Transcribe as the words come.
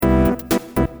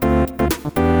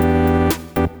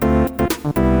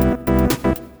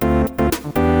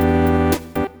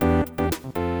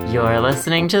You're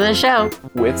listening to the show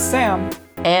with Sam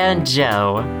and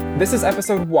Joe. This is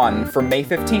episode 1 for May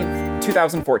 15th,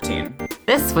 2014.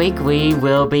 This week we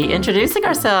will be introducing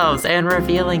ourselves and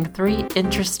revealing 3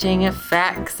 interesting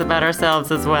facts about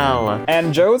ourselves as well.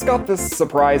 And Joe's got this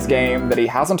surprise game that he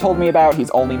hasn't told me about.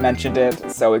 He's only mentioned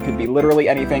it, so it could be literally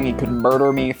anything. He could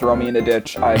murder me, throw me in a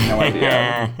ditch. I have no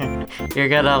idea. You're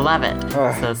gonna love it.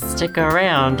 So stick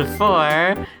around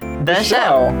for the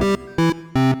show.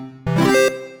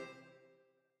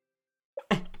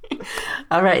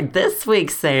 All right, this week,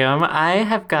 Sam, I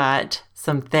have got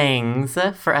some things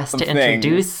for us to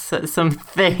introduce. Some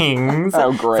things.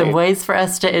 Oh, great. Some ways for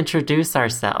us to introduce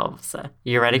ourselves.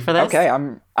 You ready for this? Okay,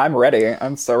 I'm ready.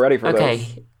 I'm so ready for this.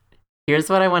 Okay, here's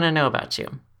what I want to know about you.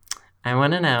 I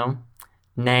want to know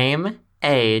name,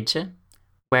 age,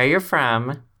 where you're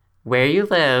from, where you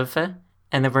live,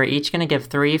 and then we're each going to give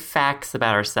 3 facts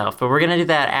about ourselves. But we're going to do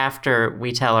that after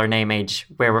we tell our name, age,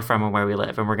 where we're from, and where we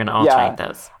live. And we're going to alternate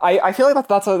those. I feel like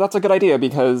that's a good idea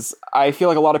because I feel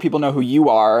like a lot of people know who you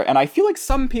are. And I feel like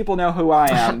some people know who I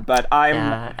am. But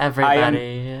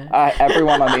everybody.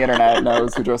 Everyone on the internet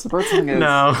knows who Joseph Bertzing is.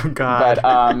 No, God.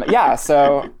 But,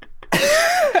 so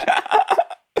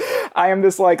I am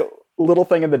this, little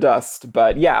thing in the dust.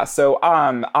 But, so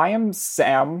I am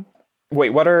Sam.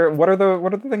 Wait, what are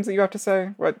the things that you have to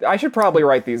say? I should probably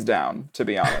write these down, to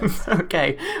be honest.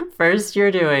 Okay. First,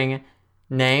 you're doing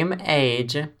name,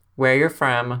 age, where you're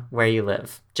from, where you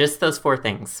live. Just those 4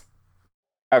 things.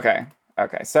 Okay.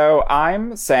 So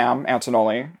I'm Sam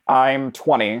Antonoli. I'm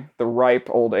 20, the ripe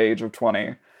old age of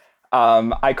 20.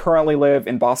 I currently live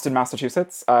in Boston,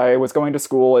 Massachusetts. I was going to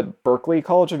school at Berklee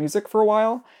College of Music for a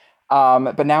while,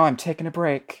 but now I'm taking a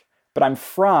break. But I'm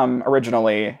from,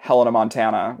 originally, Helena,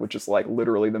 Montana, which is,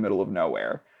 literally the middle of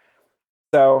nowhere.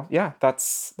 So, yeah,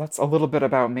 that's a little bit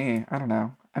about me. I don't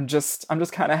know. I'm just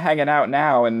kind of hanging out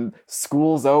now, and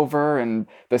school's over, and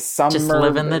the summer just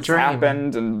living the dream.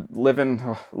 Happened, and living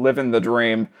the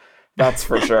dream. That's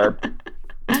for sure.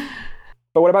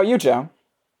 But what about you, Joe?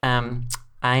 I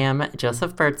am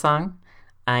Joseph Birdsong.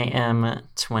 I am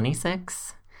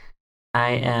 26. I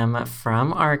am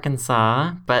from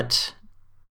Arkansas, but...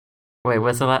 Wait,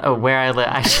 what's the last? Oh, where I live.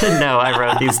 I should know. I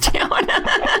wrote these down.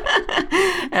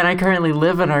 And I currently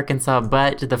live in Arkansas,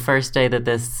 but the first day that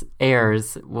this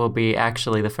airs will be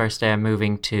actually the first day I'm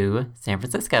moving to San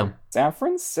Francisco. San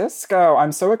Francisco.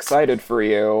 I'm so excited for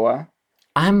you.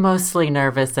 I'm mostly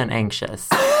nervous and anxious.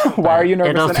 Why are you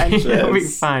nervous and anxious? It'll be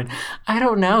fine. I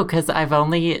don't know, because I've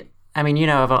only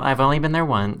been there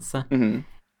once. Mm-hmm.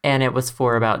 And it was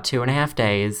for about 2.5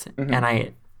 days. Mm-hmm.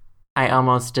 And I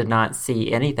almost did not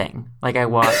see anything. I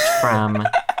walked from...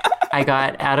 I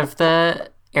got out of the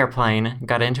airplane,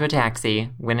 got into a taxi,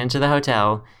 went into the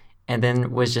hotel, and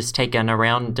then was just taken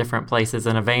around different places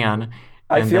in a van.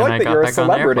 I feel like that you're a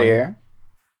celebrity.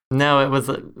 No, it was...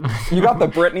 You got the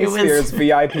Britney Spears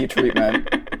VIP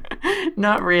treatment.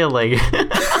 Not really.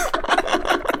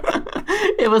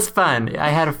 It was fun.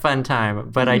 I had a fun time,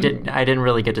 but I didn't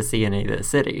really get to see any of the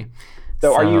city.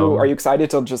 So are you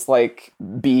excited to just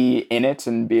be in it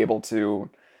and be able to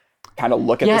kind of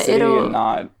look at the city and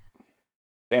not?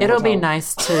 It'll be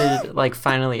nice to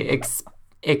finally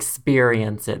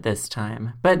experience it this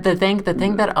time. But the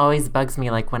thing that always bugs me,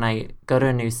 when I go to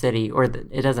a new city, or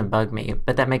it doesn't bug me,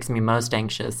 but that makes me most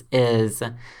anxious, is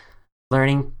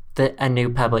learning a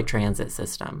new public transit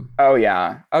system. Oh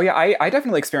yeah. I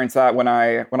definitely experienced that when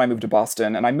I moved to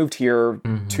Boston, and I moved here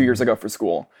 2 years ago for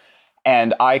school.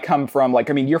 And I come from,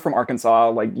 you're from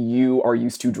Arkansas, you are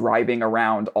used to driving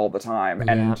around all the time.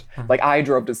 Yeah. And, I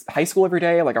drove to high school every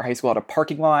day, our high school had a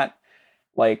parking lot,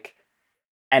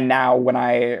 and now when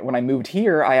I moved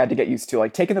here, I had to get used to,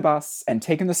 taking the bus and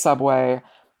taking the subway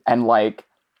and,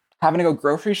 having to go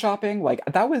grocery shopping.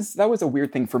 That was a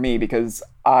weird thing for me because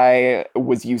I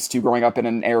was used to growing up in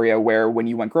an area where when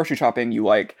you went grocery shopping, you,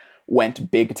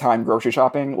 went big time grocery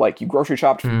shopping. You grocery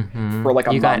shopped for a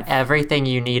month. You got everything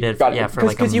you needed for a month.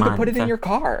 Because you could put it in your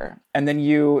car and then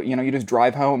you just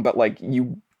drive home. But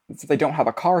they don't have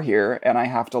a car here, and I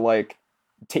have to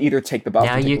to either take the bus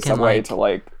or take the subway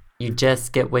to you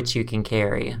just get what you can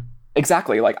carry.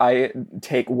 Exactly. I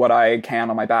take what I can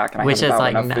on my back, and I which have is about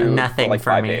enough food nothing for,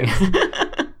 for 5 me. days.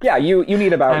 Yeah, you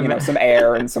need about some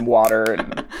air and some water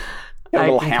and. I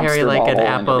can carry an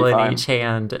apple in each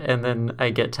hand, and then I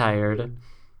get tired.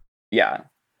 Yeah.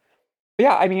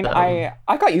 Yeah,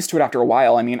 I got used to it after a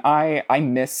while. I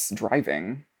miss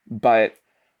driving, but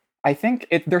I think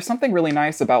there's something really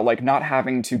nice about not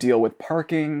having to deal with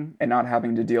parking and not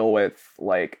having to deal with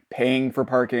paying for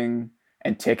parking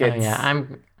and tickets. Oh, yeah,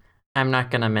 I'm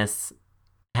not gonna miss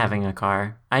having a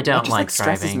car. I That don't just like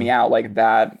stresses driving. me out, like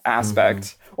that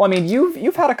aspect. Well, I mean,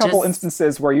 you've had a couple Just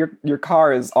instances where your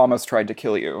car has almost tried to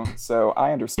kill you, so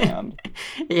I understand.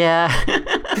 yeah,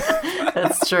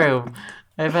 that's true.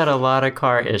 I've had a lot of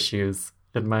car issues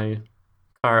in my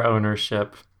car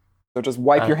ownership, So just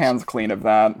wipe your but hands clean of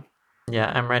that.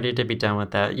 yeah, I'm ready to be done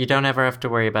with that. You don't ever have to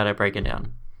worry about it breaking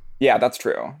down. Yeah, that's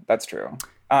true. That's true.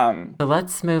 Um, So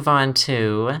let's move on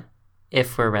to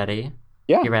if we're ready.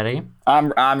 yeah, You ready?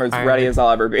 I'm as ready Our as I'll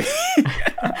ever be.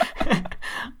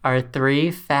 our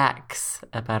 3 facts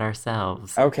about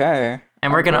ourselves. Okay.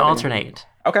 And we're I'm going to ready. alternate.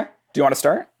 Okay. Do you want to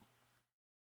start?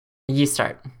 You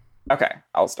start. Okay,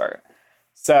 I'll start.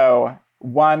 So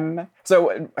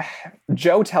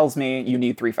Joe tells me you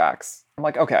need 3 facts. I'm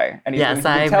like, okay. And Yes,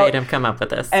 I made him come up with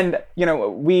this. And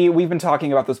we've been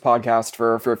talking about this podcast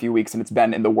for a few weeks, and it's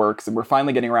been in the works, and we're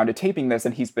finally getting around to taping this.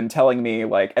 And he's been telling me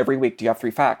like every week, "Do you have 3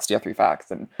 facts? Do you have 3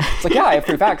 facts?" And it's like, "Yeah, I have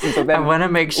 3 facts." And so I then want to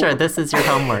make sure this is your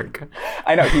homework.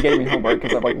 I know he gave me homework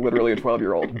because I'm like literally a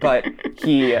 12-year-old, but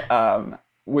he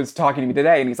was talking to me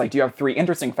today, and he's like, "Do you have 3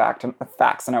 interesting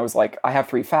facts?" And I was like, "I have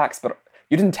 3 facts, but."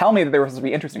 You didn't tell me that there was supposed to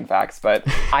be interesting facts, but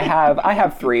I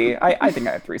have 3. I think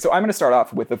I have 3. So I'm going to start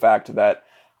off with the fact that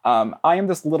I am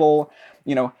this little,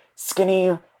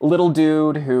 skinny little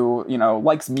dude who,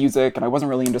 likes music, and I wasn't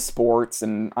really into sports,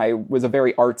 and I was a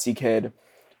very artsy kid.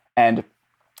 And,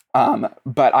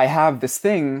 but I have this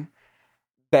thing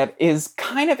that is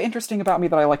kind of interesting about me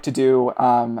that I like to do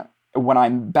when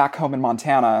I'm back home in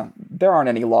Montana. There aren't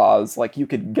any laws. Like, you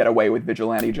could get away with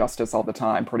vigilante justice all the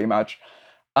time, pretty much.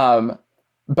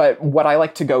 But what I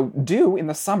like to go do in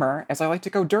the summer is I like to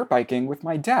go dirt biking with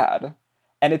my dad.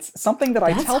 And it's something that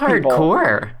I That's tell people.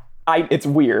 hardcore. It's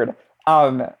weird.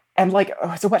 And like,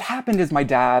 so what happened is my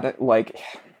dad, like,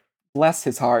 bless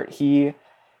his heart, he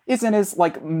is in his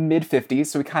like mid-50s,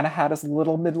 so he kind of had his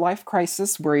little midlife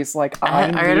crisis where he's like,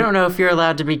 I don't know if you're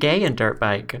allowed to be gay in dirt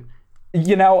bike.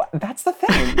 That's the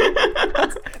thing.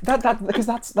 Because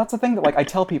that's the thing that like I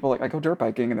tell people, like, I go dirt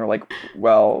biking, and they're like,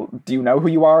 well, do you know who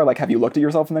you are? Like, have you looked at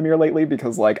yourself in the mirror lately?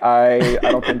 Because like I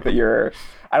don't think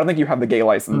you have the gay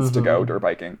license to go dirt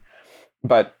biking.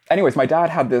 But anyways, my dad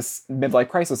had this midlife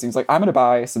crisis. He's like, I'm gonna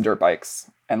buy some dirt bikes,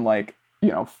 and like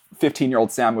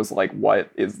 15-year-old Sam was like,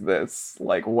 what is this?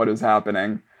 Like, what is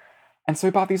happening? And so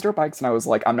he bought these dirt bikes, and I was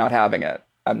like, I'm not having it.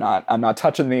 I'm not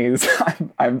touching these.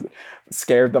 I'm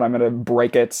scared that I'm going to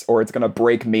break it, or it's going to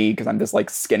break me because I'm this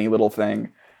like skinny little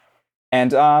thing.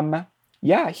 And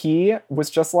yeah, he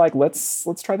was just like, let's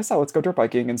try this out. Let's go dirt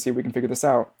biking and see if we can figure this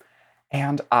out.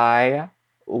 And I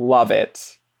love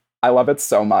it. I love it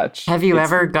so much. Have you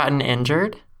ever gotten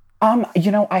injured?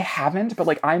 I haven't, but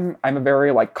like I'm a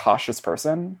very like cautious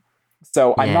person.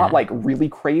 So I'm not like really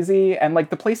crazy. And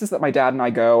like the places that my dad and I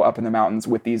go up in the mountains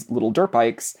with these little dirt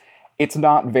bikes, it's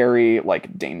not very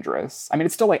like dangerous. I mean,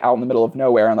 it's still like out in the middle of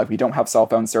nowhere, and like we don't have cell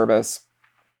phone service.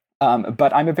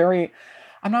 But I'm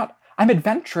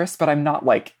adventurous, but I'm not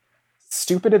like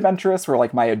stupid adventurous where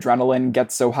like my adrenaline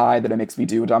gets so high that it makes me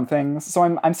do dumb things. So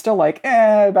I'm still like,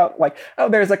 about like, oh,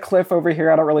 there's a cliff over here.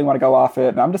 I don't really want to go off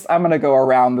it. And I'm going to go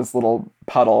around this little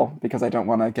puddle because I don't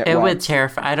want to get wet. It would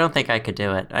terrify. I don't think I could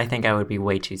do it. I think I would be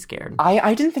way too scared.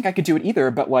 I didn't think I could do it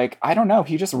either, but like, I don't know.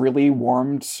 He just really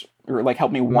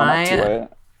helped me warm up to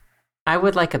it. I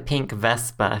would like a pink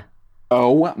Vespa.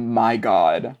 Oh my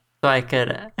God. So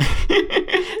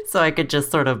I could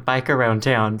just sort of bike around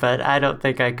town, but I don't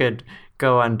think I could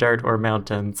go on dirt or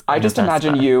mountains. I just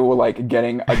imagine you like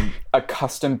getting a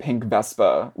custom pink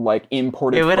Vespa, like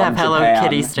imported from Japan. It would have Hello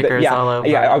Kitty stickers all over.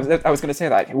 Yeah, I was going to say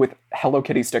that, with Hello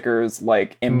Kitty stickers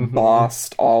like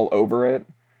embossed all over it.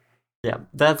 Yeah,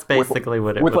 that's basically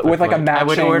what it would look with like like. a matching I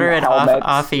would order it helmet.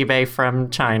 off eBay from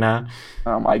China.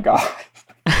 Oh my God.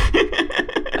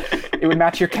 It would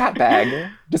match your cat bag.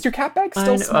 Does your cat bag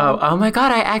still smell? Oh my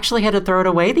God, I actually had to throw it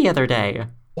away the other day.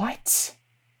 What?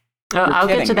 I'll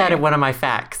get to that in one of my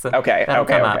facts. Okay. That'll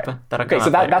come up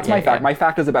So that's my fact. My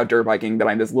fact is about dirt biking, that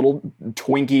I'm this little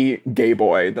twinky gay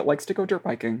boy that likes to go dirt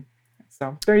biking.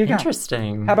 So there you go.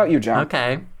 Interesting. How about you, John?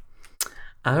 Okay.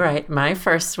 All right. My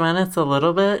first one, it's a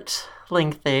little bit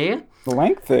lengthy.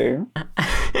 Lengthy?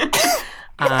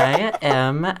 I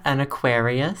am an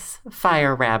Aquarius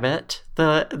fire rabbit.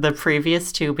 The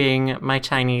previous 2 being my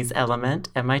Chinese element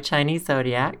and my Chinese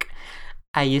zodiac.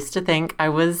 I used to think I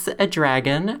was a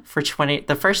dragon for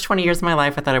the first 20 years of my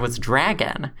life. I thought I was a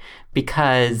dragon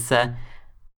because,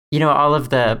 all of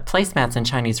the placemats in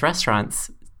Chinese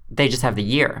restaurants, they just have the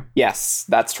year. Yes,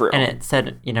 that's true. And it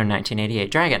said,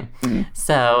 1988 dragon. Mm-hmm.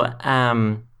 So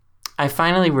I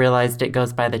finally realized it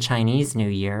goes by the Chinese New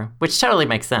Year, which totally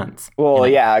makes sense. Well,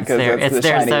 yeah, because it's the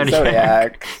their Chinese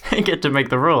zodiac. They get to make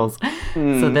the rules.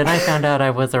 So then I found out I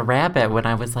was a rabbit when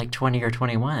I was like 20 or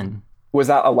 21. Was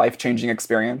that a life-changing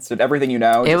experience? Did everything you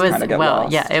know just kind of get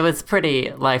lost? Yeah, it was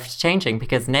pretty life-changing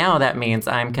because now that means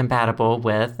I'm compatible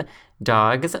with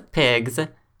dogs, pigs,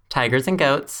 tigers, and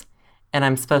goats, and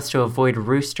I'm supposed to avoid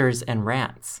roosters and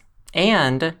rats.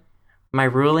 And my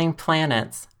ruling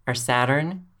planets are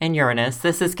Saturn and Uranus.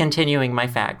 This is continuing my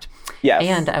fact. Yes.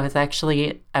 And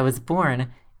I was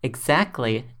born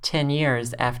exactly 10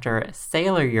 years after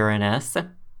Sailor Uranus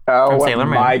from Sailor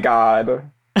Moon. Oh my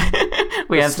God.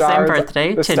 We have the same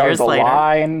birthday, 10 years later.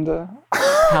 Aligned.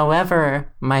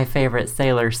 However, my favorite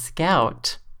Sailor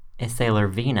Scout is Sailor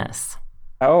Venus.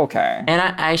 Oh, okay. And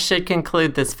I should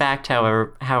conclude this fact,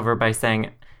 however, by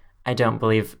saying I don't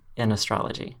believe in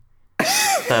astrology.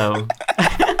 So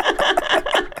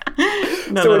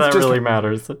none of that really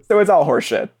matters. So it's all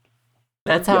horseshit.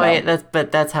 That's how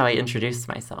I introduce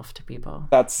myself to people.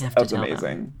 That's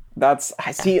amazing.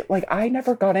 I see. Like, I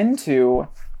never got into.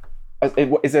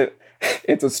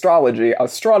 It's astrology.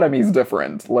 Astronomy's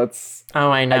different. Oh,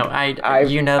 I know. I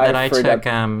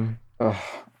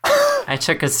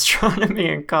took astronomy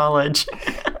in college.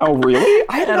 Oh, really?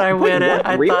 I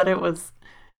thought it was.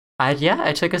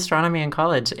 I took astronomy in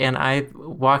college, and I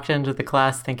walked into the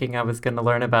class thinking I was going to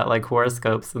learn about like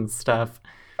horoscopes and stuff.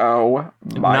 Oh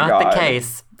my God! Not the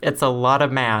case. It's a lot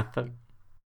of math.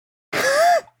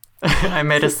 I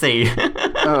made a C.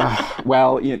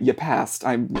 Well, you passed.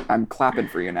 I'm clapping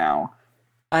for you now.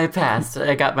 I passed.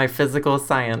 I got my physical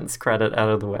science credit out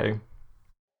of the way.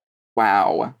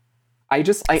 Wow.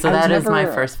 That is my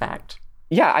first fact.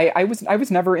 Yeah, I was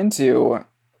never into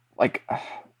like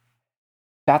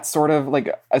that sort of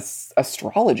like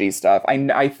astrology stuff.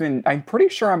 I'm pretty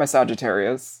sure I'm a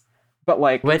Sagittarius, but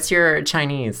like, what's your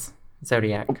Chinese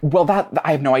zodiac? Well, that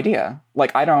I have no idea.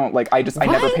 Like, I don't like. I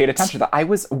never paid attention to that. I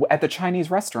was at the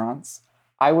Chinese restaurants.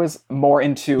 I was more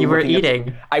into. You were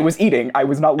eating. I was eating. I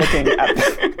was not looking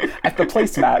at the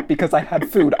placemat because I had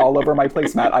food all over my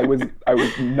placemat. I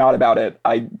was not about it.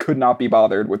 I could not be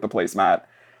bothered with the placemat.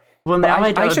 Well, now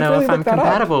I don't know if I'm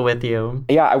compatible with you.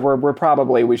 Yeah, we're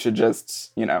probably. We should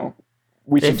just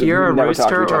If you're a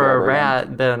rooster or a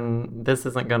rat, then this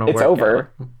isn't going to work. It's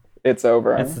over. It's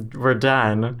over. We're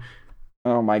done.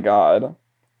 Oh my God.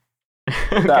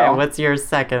 Okay, what's your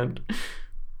second?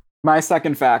 My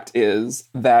second fact is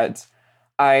that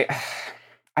I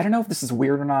don't know if this is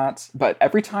weird or not, but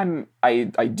every time I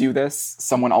do this,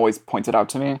 someone always points it out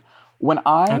to me. When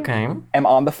I am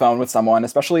on the phone with someone,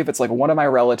 especially if it's like one of my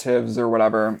relatives or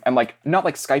whatever, and like not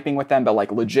like Skyping with them, but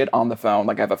like legit on the phone,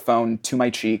 like I have a phone to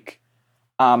my cheek,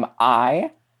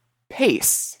 I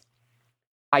pace.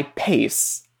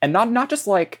 And not just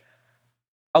like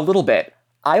a little bit.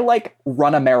 I like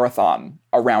run a marathon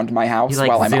around my house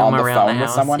while I'm on the phone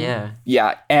with someone.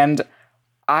 Yeah. And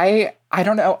I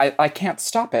don't know. I can't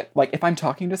stop it. Like if I'm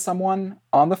talking to someone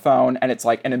on the phone and it's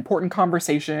like an important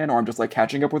conversation or I'm just like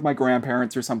catching up with my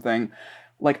grandparents or something,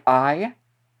 like I'm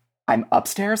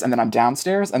upstairs and then I'm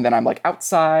downstairs and then I'm like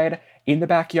outside in the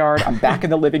backyard. I'm back in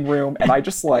the living room and I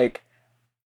just like,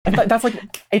 and that's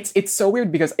like, it's so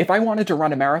weird because if I wanted to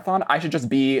run a marathon, I should just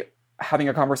be having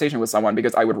a conversation with someone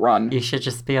because I would run. You should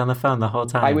just be on the phone the whole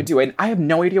time. I would do it. And I have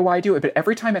no idea why I do it, but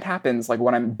every time it happens, like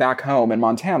when I'm back home in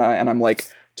Montana and I'm like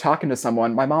talking to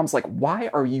someone, my mom's like,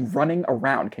 why are you running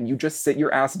around? Can you just sit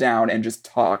your ass down and just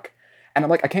talk? And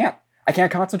I'm like, I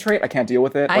can't concentrate. I can't deal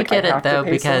with it. I get it though,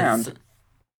 because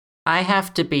I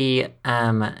have to be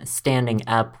standing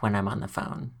up when I'm on the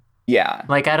phone. Yeah.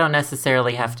 Like I don't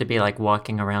necessarily have to be like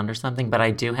walking around or something, but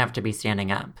I do have to be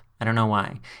standing up. I don't know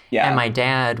why. Yeah. And my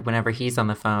dad, whenever he's on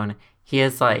the phone, he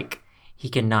is like, he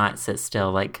cannot sit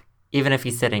still. Like, even if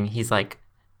he's sitting, he's like,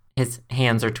 his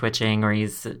hands are twitching or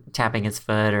he's tapping his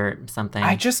foot or something.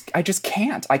 I just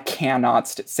can't. I cannot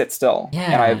sit still.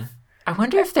 Yeah. And I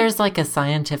wonder if there's like a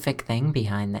scientific thing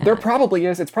behind that. There probably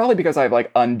is. It's probably because I have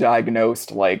like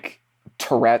undiagnosed like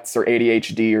Tourette's or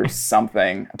ADHD or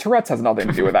something. Tourette's has nothing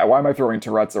to do with that. Why am I throwing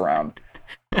Tourette's around?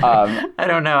 I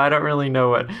don't know. I don't really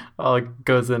know what all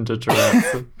goes into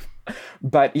Tourette's.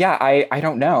 But yeah, I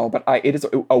don't know. But it is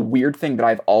a weird thing that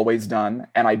I've always done.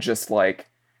 And I just like,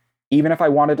 even if I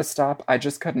wanted to stop, I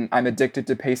just couldn't. I'm addicted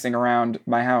to pacing around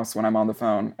my house when I'm on the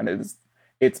phone. And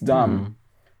it's dumb.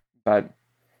 But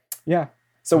yeah.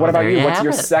 So what about you? What's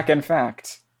your second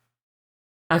fact?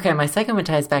 Okay, my second one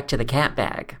ties back to the cat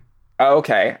bag. Oh,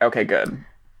 okay. Okay, good.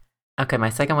 Okay, my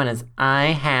second one is I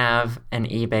have an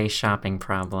eBay shopping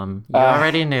problem. You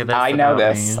already knew this. I know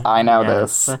this. Me. I know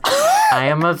this. I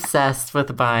am obsessed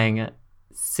with buying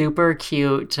super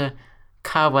cute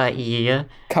kawaii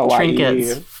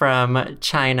trinkets Kawaii. from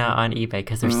China on eBay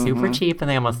because they're super cheap and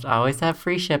they almost always have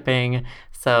free shipping.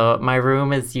 So my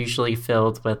room is usually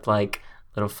filled with like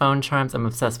little phone charms. I'm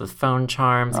obsessed with phone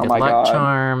charms, Oh good my luck God.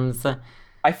 charms,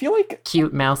 I feel like,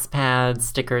 cute mouse pads,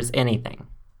 stickers, anything.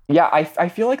 yeah, I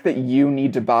feel like that you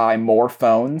need to buy more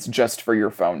phones just for your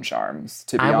phone charms,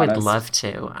 to be I would honest. love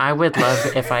to. I would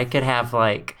love if I could have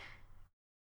like.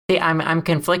 See, I'm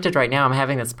conflicted right now. I'm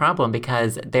having this problem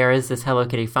because there is this Hello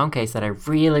Kitty phone case that I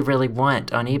really, really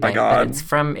want on eBay, God.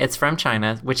 but it's from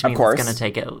China, which Of means course. it's going to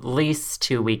take at least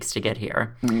 2 weeks to get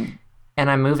here. Mhm.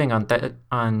 And I'm moving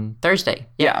on Thursday.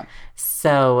 Yeah.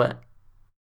 So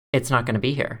it's not going to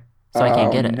be here. So I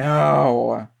can't get it.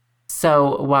 No.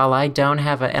 So while I don't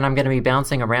have and I'm going to be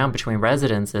bouncing around between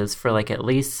residences for like at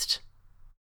least,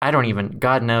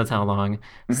 God knows how long.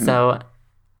 Mm-hmm. So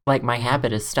like my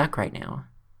habit is stuck right now.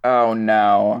 Oh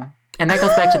no. And that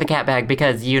goes back to the cat bag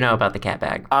because you know about the cat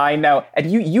bag. I know. And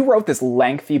you wrote this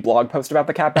lengthy blog post about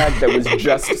the cat bag that was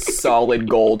just solid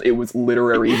gold. It was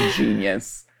literary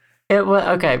genius. It was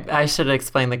okay. I should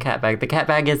explain the cat bag. The cat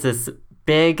bag is this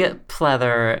big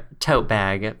pleather tote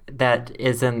bag that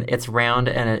it's round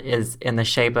and it is in the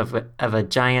shape of a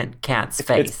giant cat's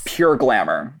face. It's pure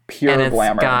glamour. Pure and it's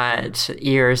glamour. got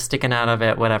ears sticking out of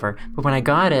it, whatever. But when I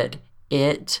got it,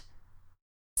 it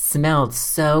smelled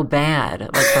so bad,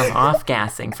 like from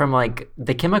off-gassing, from like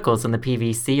the chemicals in the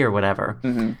PVC or whatever.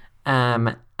 Mm-hmm.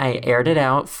 I aired it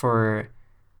out for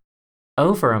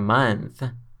over a month.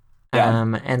 Yeah.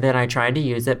 And then I tried to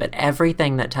use it, but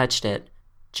everything that touched it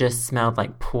just smelled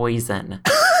like poison.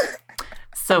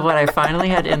 So what I finally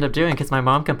had to end up doing, because my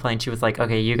mom complained, she was like,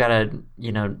 okay, you gotta,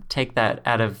 take that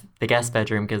out of the guest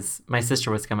bedroom, because my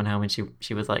sister was coming home and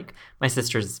she was like, my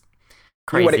sister's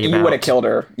crazy You would have killed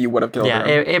her. You would have killed her. Yeah,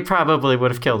 it probably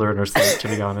would have killed her in her sleep, to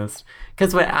be honest.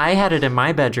 Because I had it in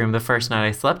my bedroom the first night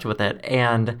I slept with it,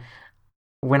 and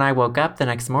when I woke up the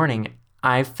next morning,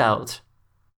 I felt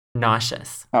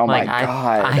nauseous. Oh my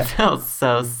God. I felt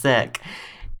so sick.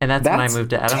 And that's when I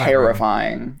moved it out of my room.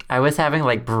 Terrifying. I was having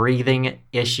like breathing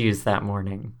issues that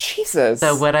morning. Jesus.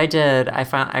 So what I did,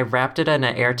 I wrapped it in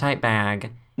an airtight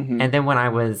bag, Mm-hmm. and then when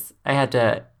I had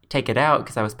to take it out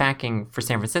because I was packing for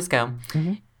San Francisco,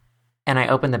 Mm-hmm. and I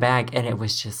opened the bag and it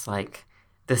was just like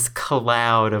this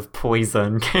cloud of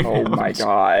poison came Oh out. my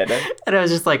God. And I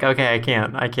was just like, okay, I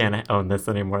can't own this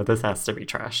anymore. This has to be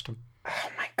trashed. Oh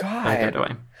my I threw it God.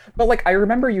 away. But like, I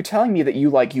remember you telling me that you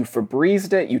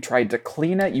Febrezed it, you tried to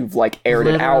clean it, you've aired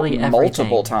it out Literally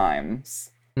multiple everything.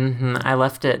 times. I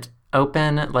left it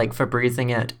open, like Febrezing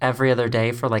it every other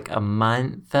day for like a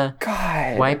month.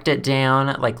 God. Wiped it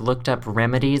down, like looked up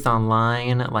remedies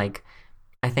online, like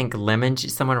I think lemon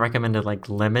juice. Someone recommended like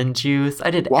lemon juice. I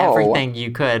did Whoa. everything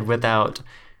you could without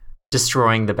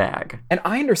destroying the bag. And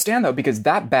I understand though, because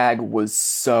that bag was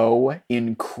so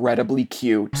incredibly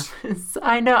cute.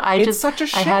 I know. It's such a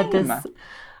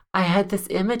I had this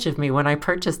image of me when I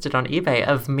purchased it on eBay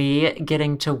of me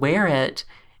getting to wear it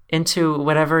into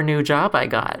whatever new job I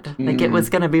got. Like it was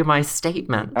going to be my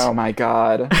statement. Oh my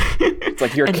God. It's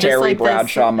like your And just Carrie like this-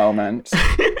 Bradshaw moment.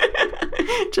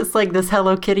 Just like this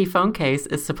Hello Kitty phone case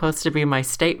is supposed to be my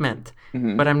statement,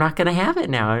 but I'm not going to have it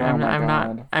now. I'm my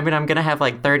not. God. I mean, I'm going to have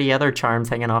like 30 other charms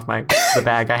hanging off the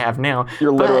bag I have now.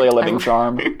 You're literally a But living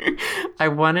charm. I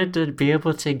wanted to be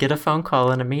able to get a phone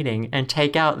call in a meeting and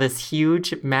take out this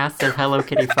huge, massive Hello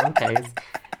Kitty phone case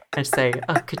and say,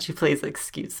 "Oh, could you please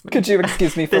excuse me? Could you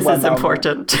excuse me for This one is moment?"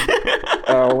 important."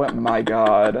 Oh my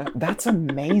God. That's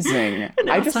amazing.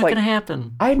 No, it's not going to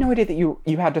happen. I had no idea that you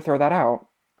had to throw that out.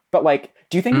 But like,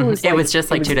 do you think it was It was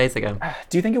just like 2 days ago.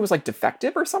 Do you think it was like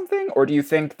defective or something? Or do you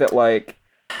think that like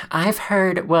I've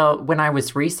heard, well, when I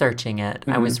was researching it,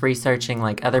 I was researching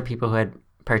like other people who had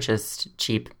purchased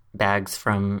cheap bags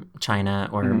from China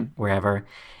or wherever.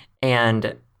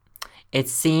 And it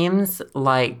seems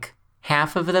like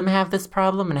half of them have this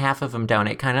problem and half of them don't.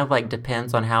 It kind of like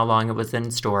depends on how long it was in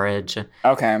storage.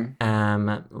 okay.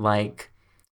 Like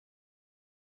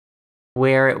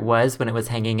where it was when it was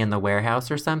hanging in the warehouse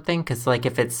or something. Because like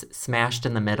if it's smashed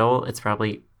in the middle, it's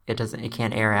probably, it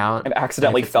can't air out. It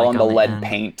accidentally If it's, fell like, in the on lead end.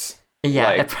 paint. Yeah,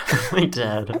 Like- it probably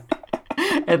did.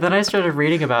 And then I started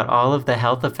reading about all of the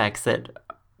health effects that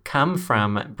come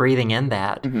from breathing in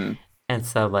that. Mhm. And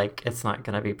so, like, it's not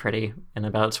going to be pretty in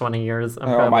about 20 years. I'm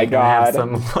Oh probably my going to have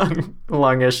God. some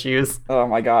long issues. Oh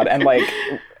my God. And like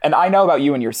and I know about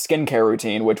you and your skincare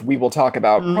routine, which we will talk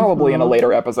about probably in a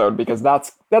later episode because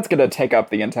that's gonna take up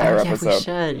the entire Yeah, we episode.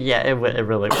 should. Yeah, it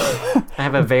really would. I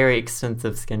have a very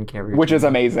extensive skincare routine. Which is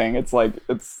amazing. It's like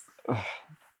it's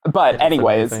But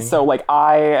anyways, amazing. so like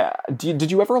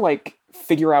did you ever like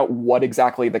figure out what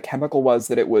exactly the chemical was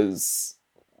that it was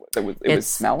was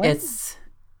smelling? It's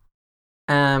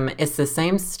the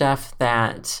same stuff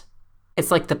that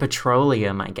it's like the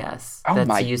petroleum, I guess, Oh my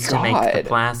that's used to make the God.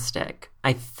 plastic,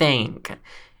 I think.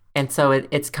 And so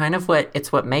it's kind of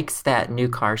what makes that new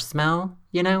car smell,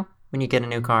 when you get a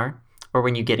new car or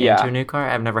when you get into Yeah. a new car.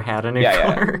 I've never had a new Yeah,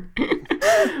 yeah. car.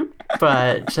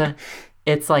 But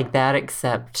it's like that,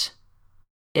 except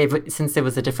since it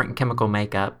was a different chemical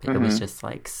makeup, it was just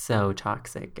like so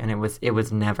toxic, and it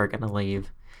was never gonna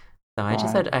leave. So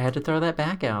I had to throw that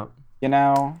back out. You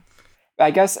know, I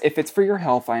guess if it's for your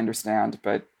health, I understand,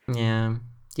 but Yeah.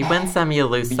 You win some, you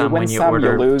lose you some win when you some, you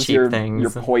order lose cheap your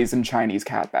things. poison Chinese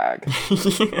cat bag.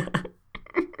 Yeah.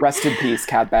 Rest in peace,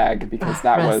 cat bag, because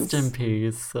that Rest was. in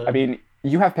peace. I mean,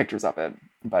 you have pictures of it,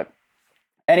 but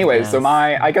anyway. So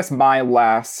Yes. I guess my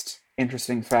last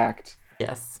interesting fact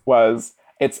Yes. was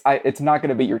it's not going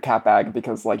to be your cat bag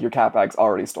because like your cat bag's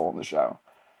already stolen the show.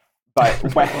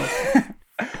 But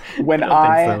when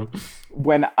I don't think so.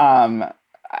 when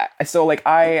so like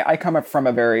I come up from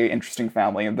a very interesting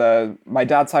family. My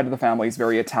dad's side of the family is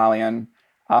very Italian.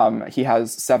 He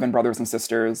has 7 brothers and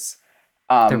sisters.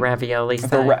 The ravioli The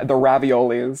side. the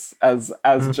raviolis, as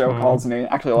Joe calls me.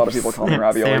 Actually, a lot of people call me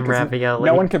ravioli. Sam 'Cause Ravioli.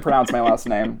 No one can pronounce my last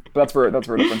name. But that's for a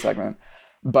different segment.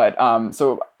 But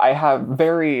so I have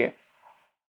very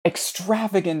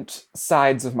extravagant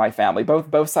sides of my family.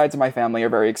 Both sides of my family are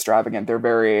very extravagant. They're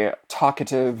very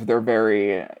talkative. They're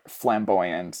very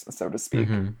flamboyant, so to speak.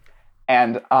 Mhm.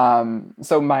 And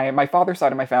so my father's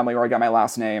side of my family, where I got my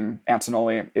last name,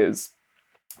 Antonoli, is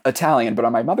Italian. But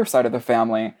on my mother's side of the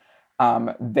family,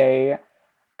 they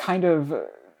kind of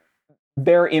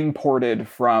they're imported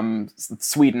from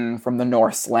Sweden, from the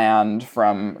Norse land,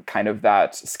 from kind of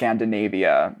that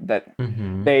Scandinavia that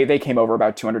Mhm. they came over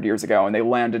about 200 years ago, and they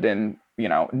landed in,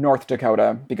 North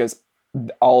Dakota because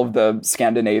all of the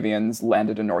Scandinavians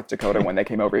landed in North Dakota when they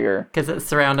came over here. Because it's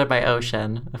surrounded by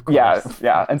ocean, of course. Yeah,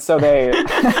 yeah. And so they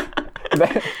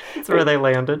That's where they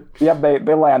landed. Yep,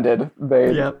 they landed.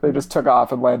 Yep. They just took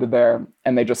off and landed there,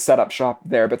 and they just set up shop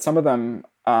there. But some of them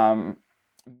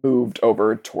moved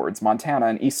over towards Montana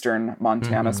and eastern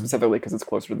Montana, specifically because it's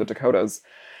closer to the Dakotas.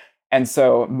 And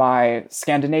so my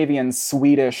Scandinavian,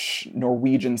 Swedish,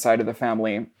 Norwegian side of the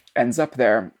family ends up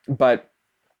there. But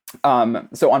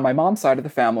so on my mom's side of the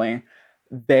family,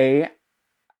 they,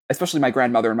 especially my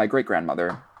grandmother and my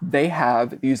great-grandmother, they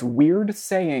have these weird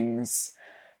sayings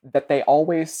that they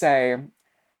always say,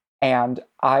 and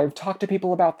I've talked to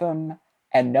people about them,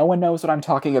 and no one knows what I'm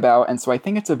talking about, and so I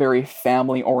think it's a very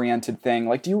family-oriented thing.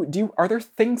 Like, are there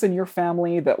things in your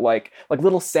family that like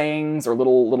little sayings or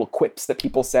little quips that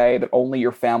people say that only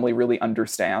your family really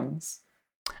understands?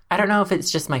 I don't know if it's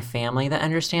just my family that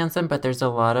understands them, but there's a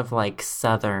lot of like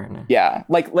Southern. Yeah,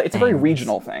 like it's a very things.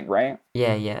 regional thing, right?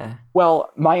 Yeah, yeah.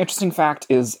 Well, my interesting fact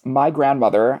is my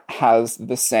grandmother has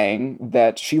this saying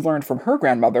that she learned from her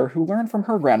grandmother, who learned from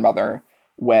her grandmother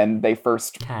when they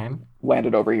first Okay.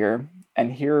 landed over here.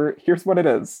 And here's what it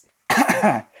is.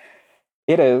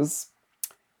 It is,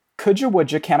 could you,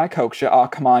 would you, can I coax you? Oh,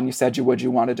 come on, you said you would,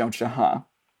 you wanna, don't you, huh?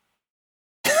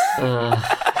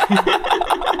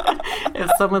 If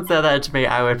someone said that to me,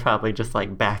 I would probably just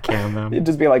like backhand them. It'd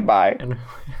just be like, bye. And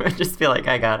I would just be like,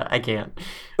 I got it. I can't.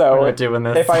 So We're not doing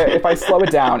this. if I slow it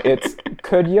down, it's,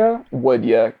 could you, would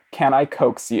you, can I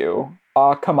coax you?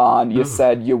 Oh, come on, you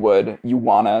said you would, you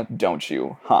wanna, don't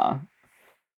you, huh?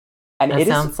 And That it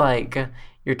sounds like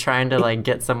you're trying to like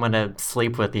get someone to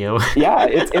sleep with you. yeah,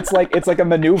 it's like a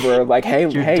maneuver. Like, hey,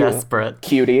 You're hey, desperate.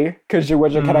 cutie, could you,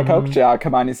 would you, can I coax you? Oh,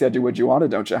 come on, you said you would, you wanna,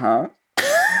 don't you, huh?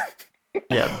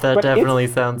 Yeah, that But definitely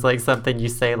sounds like something you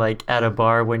say like at a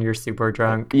bar when you're super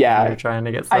drunk. Yeah. And you're trying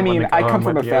to get I someone mean, to go I come home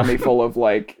from a with you. family full of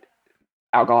like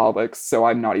alcoholics, so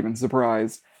I'm not even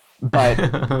surprised.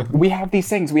 But we have these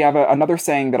things. We have another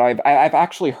saying that I've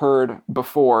actually heard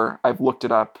before. I've looked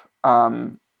it up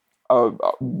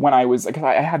when I was, because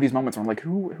I have these moments where I'm like,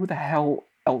 who the hell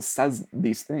else says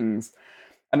these things?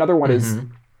 Another one is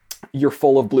 "you're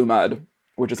full of blue mud,"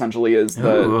 which essentially is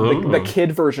the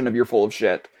kid version of "you're full of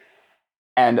shit."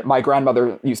 And my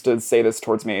grandmother used to say this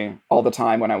towards me all the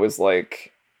time when I was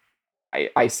like,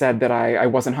 I said that I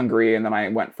wasn't hungry, and then I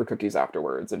went for cookies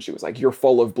afterwards, and she was like, "You're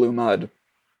full of blue mud."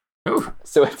 Ooh.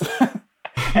 So it's,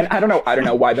 and I don't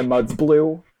know why the mud's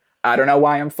blue. I don't know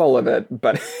why I'm full of it,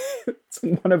 but it's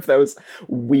one of those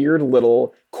weird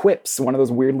little quips, one of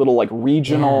those weird little like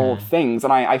regional things,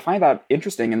 and I find that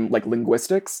interesting in like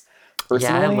linguistics.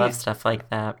 Personally, Yeah, I love stuff like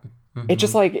that. it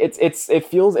just like it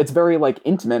feels it's very like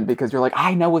intimate because you're like,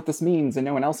 I know what this means and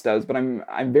no one else does, but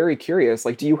I'm very curious.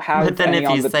 Like, do you have But then any if you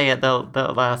on the say it, they'll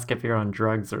ask if you're on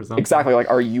drugs or something. exactly like,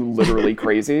 are you literally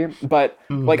crazy? But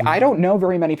like, I don't know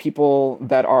very many people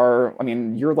that are. I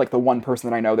mean, you're like the one person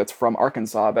that I know that's from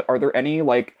Arkansas. But are there any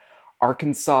like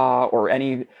Arkansas or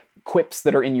any quips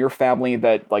that are in your family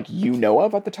that like you know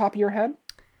of at the top of your head?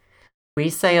 We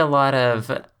say a lot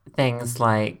of things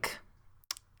like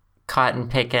cotton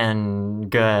picking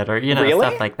good or, Really?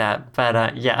 stuff like that.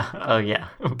 But yeah. Oh, yeah.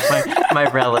 My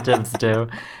relatives do.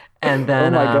 And Oh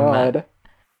then my god.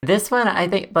 this one, I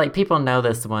think, like, people know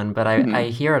this one, but I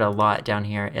hear it a lot down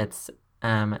here. It's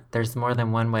there's more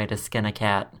than one way to skin a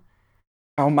cat.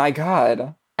 Oh my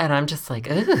god. And I'm just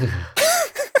like, ooh.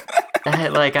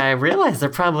 I realize there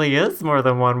probably is more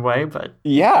than one way, but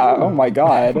Yeah. Oh my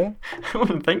god. I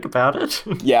wouldn't think about it.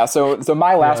 Yeah. So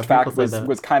my last people fact say was that.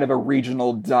 was kind of a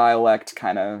regional dialect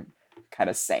kind of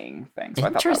saying thing. So I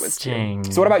thought that was cute.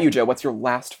 Interesting. So what about you, Joe? What's your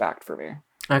last fact for me?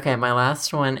 Okay, my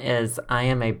last one is I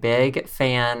am a big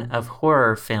fan of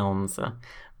horror films,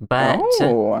 but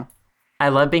Oh. I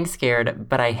love being scared,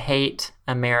 but I hate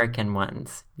American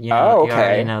ones. Oh, You already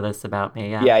okay. know this about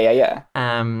me, yeah. Yeah.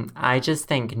 I just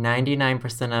think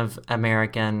 99% of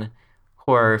American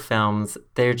horror films,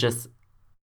 they're just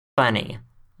funny.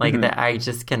 Like, I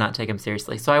just cannot take them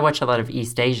seriously. So I watch a lot of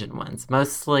East Asian ones,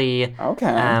 mostly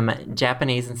Okay.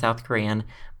 Japanese and South Korean,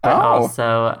 but Oh.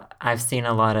 also I've seen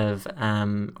a lot of,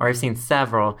 or I've seen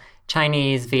several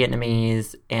Chinese,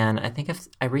 Vietnamese, and I think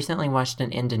I recently watched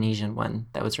an Indonesian one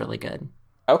that was really good.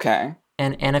 Okay.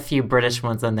 And a few British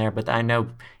ones in there, but I know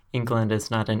England is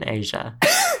not in Asia.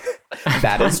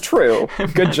 That is true.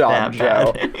 Good job,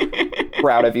 Joe. That bad.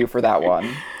 Proud of you for that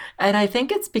one. And I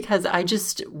think it's because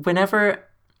whenever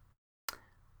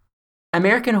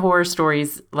American horror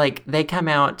stories, like, they come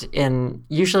out in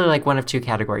usually like one of two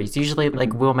categories. Usually,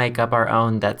 like, we'll make up our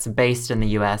own that's based in the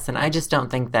US. And I just don't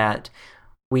think that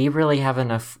we really have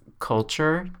enough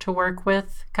culture to work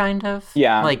with, kind of.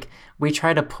 Yeah. Like, we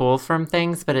try to pull from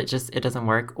things, but it doesn't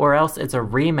work. Or else it's a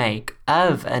remake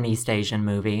of an East Asian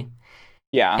movie.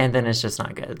 Yeah. And then it's just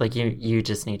not good. Like, you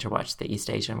just need to watch the East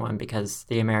Asian one because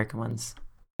the American one's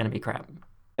going to be crap.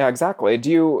 Yeah, exactly.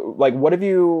 Do you like what have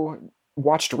you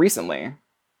watched recently?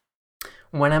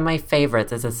 One of my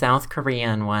favorites is a South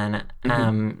Korean one.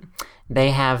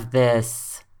 They have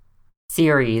this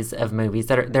series of movies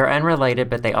they're unrelated,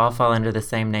 but they all fall under the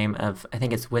same name of, I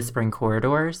think it's Whispering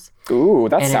Corridors. Ooh,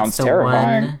 that And sounds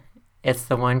terrifying. It's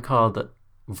the one called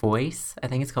Voice. I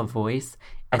think it's called Voice.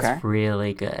 It's Okay.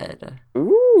 really good.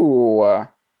 Ooh.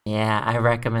 Yeah, I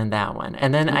recommend that one.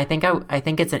 And then I think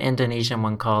it's an Indonesian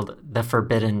one called The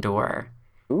Forbidden Door.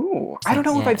 Ooh. I don't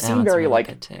know if Yeah, I've that seen one's very really like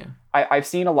good too. I've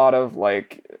seen a lot of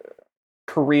like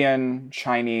Korean,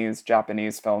 Chinese,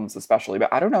 Japanese films especially,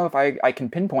 but I don't know if I can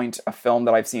pinpoint a film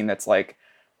that I've seen that's like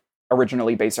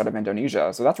originally based out of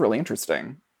Indonesia. So that's really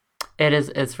interesting.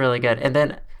 It's really good. And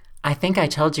then I think I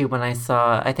told you when I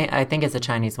saw, I think it's a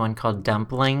Chinese one called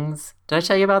Dumplings. Did I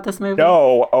tell you about this movie?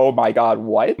 No. Oh my god,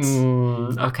 what?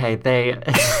 Okay,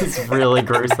 it's really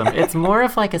gruesome. It's more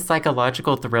of like a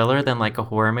psychological thriller than like a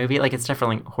horror movie. Like, it's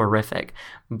definitely horrific.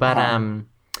 But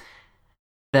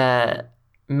the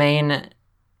main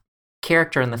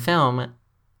character in the film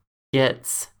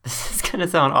gets, this is gonna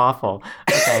sound awful.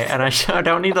 Okay, and I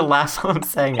don't need to laugh while I'm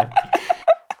saying it.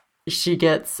 She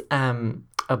gets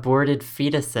aborted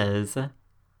fetuses and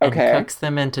Okay. cooks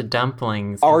them into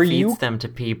dumplings Are and feeds you- them to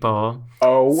people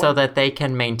Oh, so that they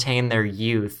can maintain their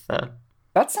youth.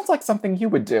 that sounds like something you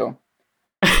would do.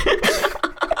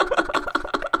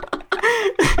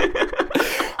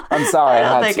 I'm sorry, I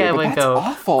don't had think to, I but would that's go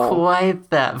awful. quite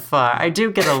that far. I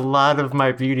do get a lot of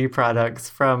my beauty products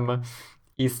from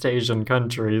East Asian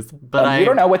countries, but You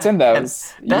don't know what's in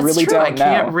those. You That's really true. don't I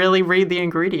can't know. really read the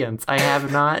ingredients. I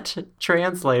have not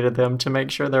translated them to make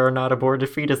sure there are not aborted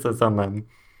fetuses on them.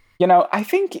 You know, I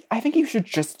think you should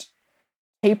just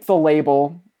tape the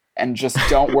label and just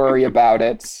don't worry about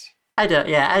it. I don't.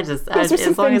 Yeah, Those are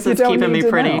some as long things as you it's don't keeping need me to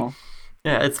pretty. know.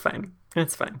 Yeah, it's fine.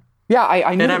 It's fine. Yeah,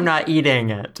 I knew. Then I'm not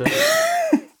eating it.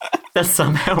 That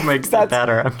somehow makes it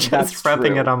better. I'm that's just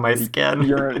rubbing true. it on my skin.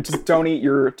 You're just don't eat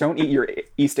your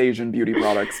East Asian beauty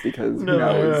products because who No,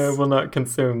 knows? I will not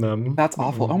consume them. That's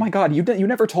awful. Oh my god, you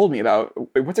never told me about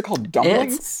what's it called?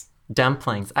 Dumplings? It's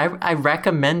dumplings. I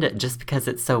recommend it just because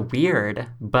it's so weird.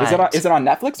 But Is it on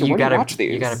Netflix or where do you watch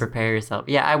these? You gotta prepare yourself.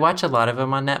 Yeah, I watch a lot of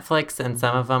them on Netflix, and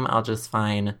some of them I'll just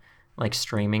find like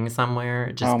streaming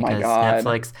somewhere. Just Oh my because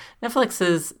God.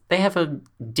 Netflix they have a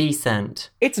decent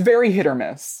It's very hit or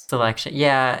miss. selection.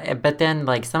 Yeah, but then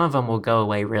like some of them will go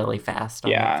away really fast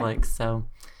on Yeah. Netflix. So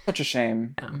Such a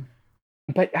shame. Um,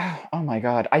 But oh my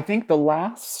god, I think the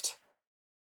last.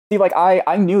 See, like I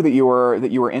knew that you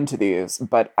were into these,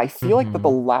 but I feel like that the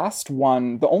mhm. last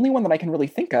one, the only one that I can really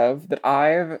think of that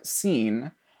I've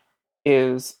seen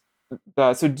is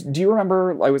the. So do you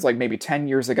remember? I was like maybe 10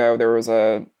 years ago. There was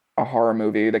a horror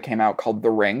movie that came out called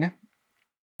The Ring.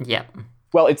 Yep.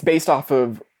 Well, it's based off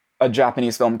of a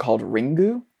Japanese film called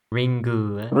Ringu.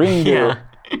 Ringu. Ringu.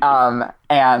 Yeah.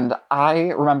 And I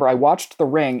remember I watched The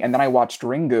Ring and then I watched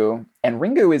Ringu, and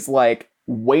Ringu is like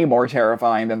way more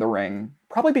terrifying than The Ring.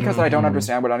 Probably because I don't Hmm.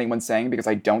 understand what anyone's saying because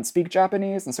I don't speak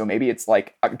Japanese, and so maybe it's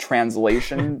like a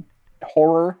translation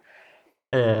horror.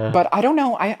 Yeah. But I don't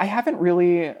know. I haven't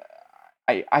really.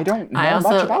 I don't I know much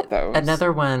also about those.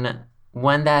 another one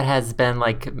that has been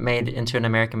like made into an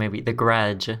American movie, The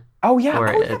Grudge, Oh yeah. or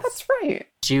Oh yeah. it's That's right.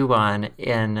 Ju-on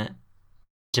in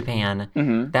Japan.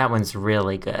 Hmm. That one's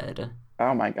really good.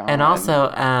 Oh my And god.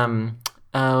 also,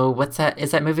 oh, what's that?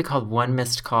 Is that movie called One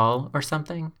Missed Call or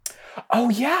something? Oh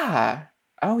yeah.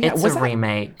 Oh yeah. It's a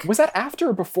remake. Was that after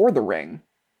or before The Ring?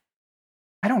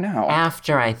 I don't know.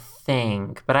 After, I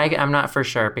think, but I'm not for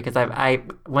sure because I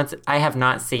have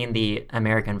not seen the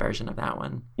American version of that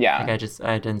one. Like Yeah.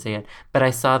 I didn't see it, but I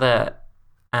saw the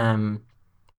um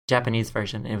Japanese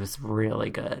version. It was really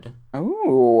good,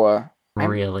 Oh,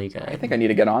 really I think good. I need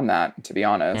to get on that, to be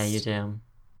Yeah, you honest. do.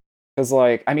 Because,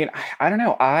 like, I mean, I don't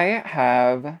know. I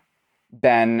have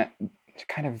been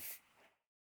kind of.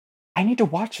 I need to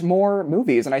watch more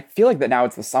movies, and I feel like that now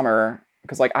it's the summer.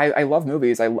 Because, like, I love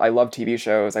movies. I love TV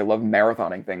shows. I love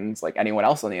marathoning things like anyone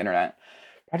else on the internet.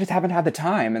 I just haven't had the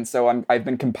time, and so I've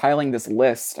been compiling this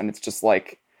list, and it's just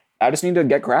like I just need to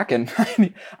get cracking.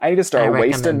 I need to I start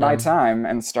wasting recommend my them. time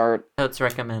and start Totes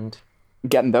recommend.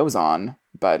 getting those on.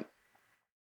 But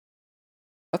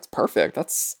that's perfect.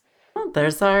 That's Well,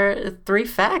 there's our three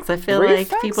facts. I feel three like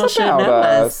facts people should about know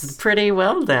us us. pretty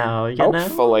well now. You know,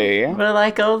 Hopefully. we're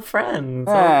like old friends,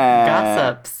 old Eh,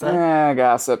 gossips.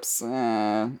 gossips. I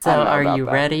So, don't know are about you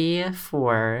that. ready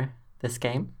for this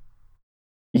game?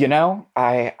 You know,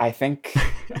 I think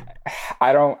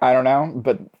I don't know,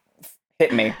 but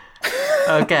hit me.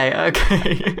 Okay,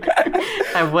 okay.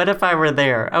 And what if I were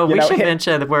there? Oh, You we know, should hit.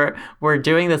 mention that we're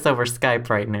doing this over Skype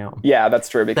right now. Yeah, that's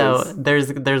true So because.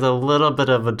 there's a little bit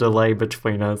of a delay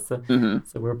between us. Mhm.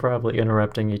 So we're probably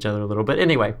interrupting each other a little bit.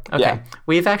 Anyway, Yeah. okay.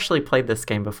 We've actually played this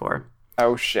game before.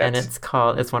 Oh And shit.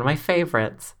 it's one of my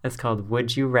favorites. It's called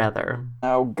Would You Rather.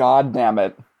 Oh god damn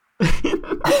it.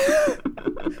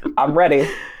 I'm ready.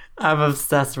 I'm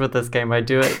obsessed with this game. I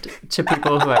do it to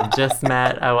people who I've just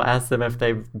met. I will ask them if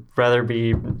they'd rather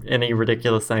be any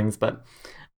ridiculous things, but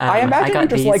I I imagine you got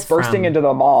just these like bursting from. into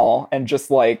the mall and just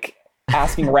like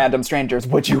asking random strangers,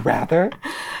 "Would you rather?"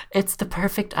 It's the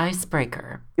perfect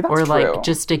icebreaker, Yeah, that's or like true.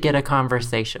 just to get a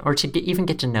conversation, or to even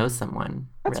get to know someone.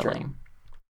 That's true. Really.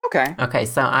 Okay. Okay,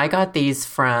 so I got these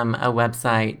from a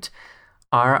website,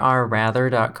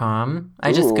 rrrather.com.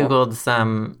 I just Ooh. Googled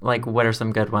some, like, what are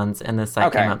some good ones, and this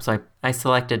site came Okay. up. So I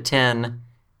selected 10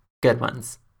 good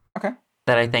ones Okay.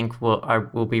 that I think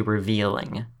will be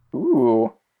revealing.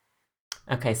 Ooh.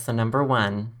 Okay, so number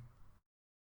one,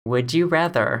 would you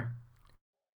rather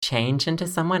change into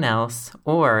someone else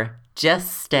or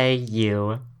just stay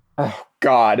you? Oh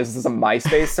god, is this a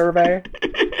MySpace survey?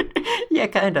 Yeah,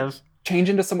 kind of. Change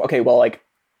into some. Okay, well, like,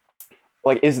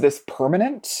 is this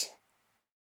permanent?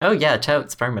 Oh, yeah,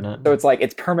 totes So permanent. it's like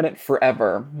it's permanent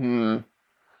forever. Hmm.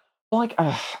 Well, like,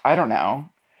 I don't know.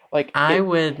 Like I it.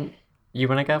 would. You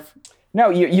want to go? No,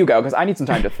 you go because I need some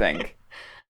time to think.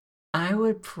 I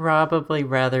would probably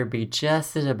rather be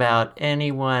just about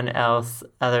anyone else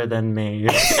other than me.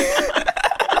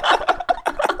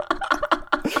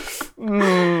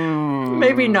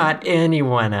 Maybe Hmm. not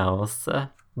anyone else,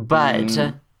 but Hmm.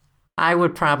 I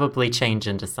would probably change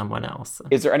into someone else.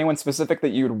 Is there anyone specific that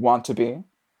you'd want to be?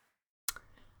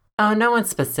 Oh, no one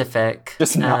specific.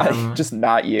 Just not, just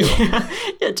not you.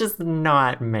 Yeah, just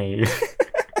not me.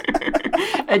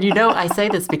 And I say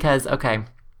this because, okay,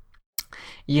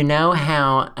 you know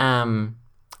how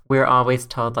we're always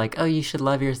told, like, oh, you should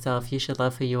love yourself, you should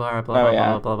love who you are, blah, Oh blah, blah,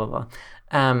 yeah. blah, blah, blah,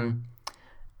 blah.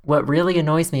 What really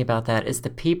annoys me about that is the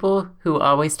people who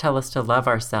always tell us to love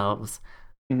ourselves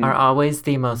are Mhm. always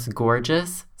the most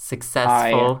gorgeous, I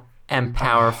successful, and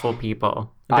powerful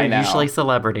people. I They're usually know.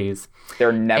 celebrities.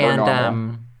 They're never And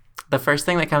normal. the first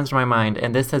thing that comes to my mind,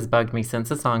 and this has bugged me since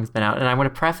the song's been out, and I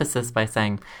want to preface this by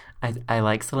saying I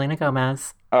like Selena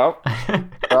Gomez. Oh, I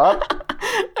oh,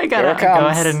 here gotta it go comes.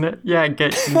 ahead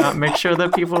and not make sure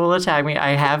that people will attack me.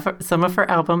 I have some of her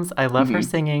albums. I love her Mhm.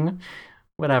 singing,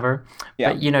 whatever.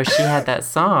 Yeah. But she had that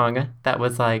song that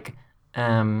was like,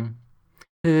 um,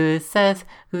 Who says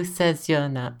you're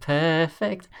not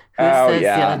perfect? Who Oh says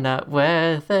you're yeah. not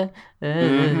worth it?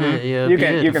 You're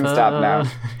You can stop beautiful. now.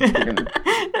 You can.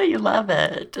 No, you love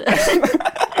it.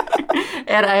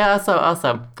 And I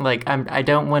also like I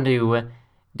don't want to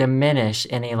diminish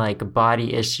any like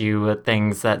body issue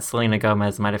things that Selena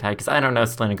Gomez might have had because I don't know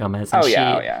Selena Gomez and Oh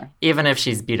yeah, oh she yeah. even if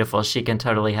she's beautiful she can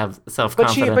totally have But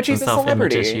self-confidence and she's a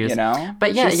self-image celebrity, you issues. know?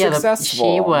 But She's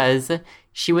successful.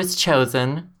 she was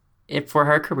chosen for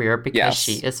her career because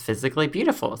she Yes. is physically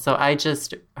beautiful. So I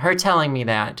just her telling me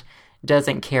that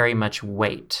doesn't carry much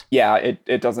weight. Yeah,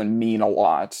 it doesn't mean a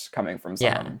lot coming from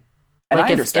Yeah. someone. And Like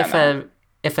I understand that.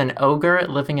 if an ogre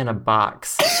living in a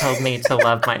box told me to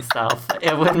love myself,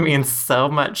 it would mean so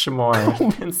much more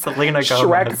than Selena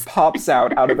Shrek Gomez. pops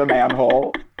out of the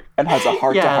manhole and has a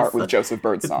heart to heart Yes, with Joseph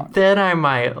Birdsong. then I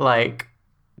might like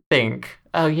think,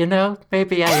 oh,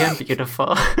 maybe I am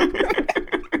beautiful.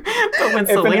 But when If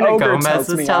an Selena ogre Gomez tells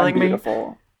is me I'm telling me,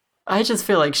 beautiful, I just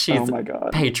feel like oh she's my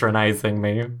god. patronizing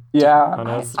me, to be Yeah,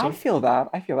 honest. I feel that.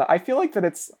 I feel that. I feel like that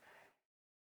it's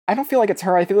I don't feel like it's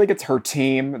her. I feel like it's her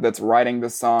team that's writing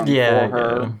this song Yeah, for yeah.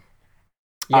 her.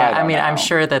 Yeah, I I don't mean, know.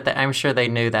 I'm sure they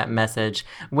knew that message.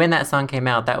 When that song came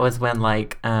out, that was when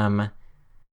like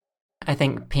I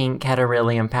think Pink had a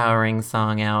really empowering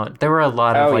song out. There were a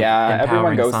lot of Oh like yeah,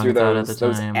 everyone empowering goes through songs out at the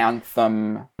those time.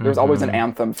 anthem. There's always an Hmm.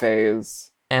 anthem phase.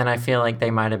 And I feel like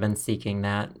they might have been seeking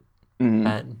that. Mhm.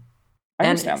 But I and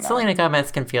understand that. Selena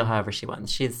Gomez can feel however she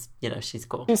wants. She's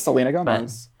cool. She's Selena But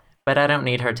Gomez. but I don't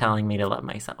need her telling me to love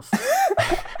myself.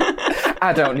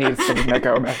 I don't need Selena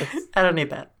Gomez. I don't need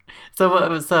that.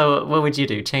 So what would you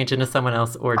do? Change into someone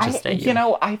else or just stay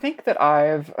you? I think that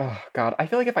oh God, I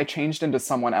feel like if I changed into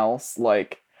someone else,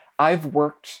 like I've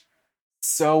worked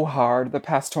so hard the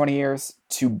past 20 years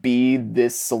to be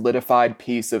this solidified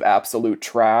piece of absolute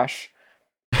trash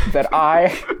that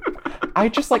I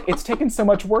just like it's taken so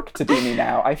much work to be me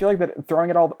now. I feel like that throwing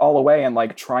it all away and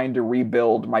like trying to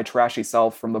rebuild my trashy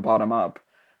self from the bottom up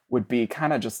would be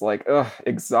kind of just like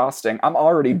exhausting. I'm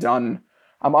already done.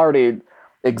 I'm already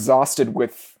exhausted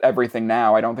with everything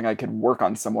now. I don't think I could work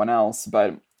on someone else,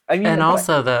 but I mean, And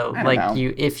also, though, I don't like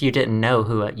know. if you didn't know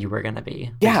who you were gonna be,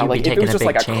 like Yeah, you'd be like if it taking was a just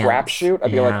like big a chance. crapshoot,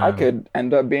 I'd be like, I Yeah, could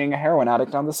end up being a heroin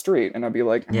addict on the street, and I'd be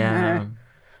like, yeah,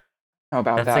 how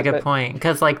about that's a that? good But point.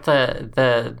 Because like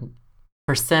the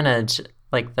percentage,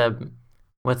 like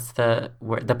what's the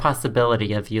word? The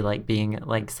possibility of you like being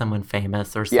like someone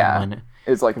famous or yeah, someone,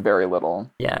 it's like very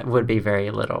little. yeah, would be very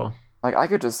little. Like I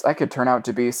could turn out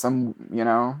to be some,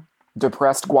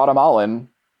 depressed Guatemalan.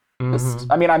 Just,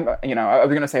 Hmm. I mean, I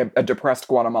was gonna say a depressed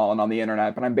Guatemalan on the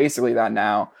internet, but I'm basically that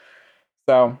now.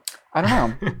 So I don't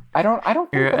know. I don't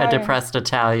You're think that a depressed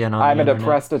Italian on the I'm a internet.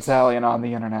 depressed Italian on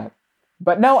the internet.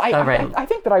 But no, All right. I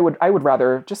think that I would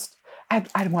rather just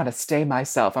I'd want to stay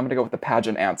myself. I'm gonna go with the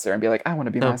pageant answer and be like, I want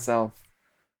to be So myself.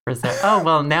 oh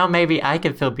well, now maybe I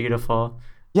could feel beautiful.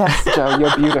 Yes, Joe,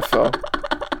 you're beautiful.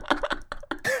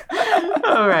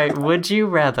 All right. Would you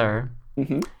rather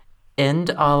Hmm.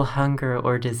 end all hunger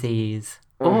or disease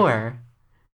or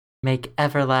make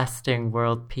everlasting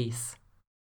world peace?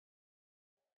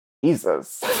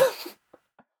 Jesus.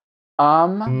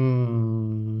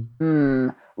 um. Hmm.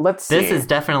 Let's This see. is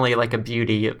definitely like a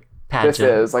beauty This is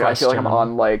pageant like I feel like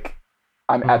question.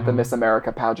 I'm at the Miss Mhm.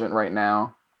 America pageant right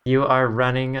now. You are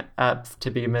running up to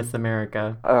be Miss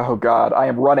America. Oh God, I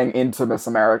am running into Miss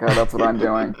America. That's what I'm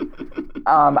doing.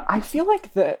 I feel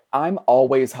like that I'm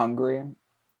always hungry,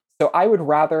 so I would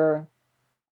rather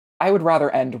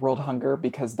end world hunger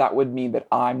because that would mean that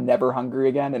I'm never hungry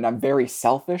again, and I'm very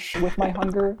selfish with my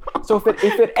hunger. So if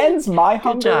it ends my Good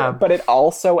hunger, job. but it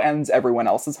also ends everyone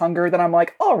else's hunger, then I'm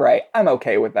like, all right, I'm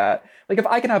okay with that. Like if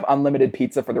I can have unlimited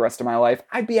pizza for the rest of my life,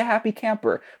 I'd be a happy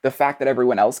camper. The fact that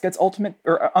everyone else gets ultimate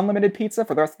or unlimited pizza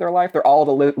for the rest of their life,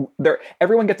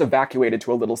 everyone gets evacuated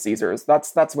to a Little Caesars.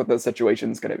 That's what the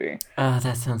situation's going to be. Oh,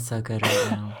 that sounds so good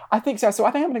right now. I think so. So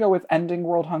I think I'm going to go with ending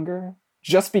world hunger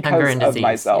just Hunger because and of disease. Yeah.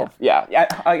 myself. Yeah,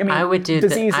 yeah. I mean, I would do that.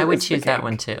 disease I would is the choose that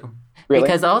one cake. too. Really?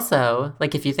 Because also,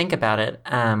 like if you think about it,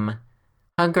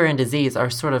 hunger and disease are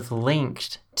sort of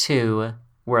linked to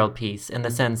world peace in the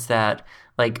sense that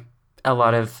like a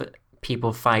lot of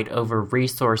people fight over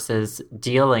resources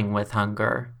dealing with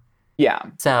hunger. Yeah,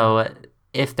 So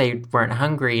if they weren't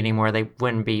hungry anymore, they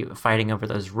wouldn't be fighting over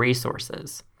those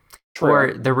resources or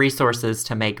true. the resources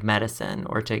to make medicine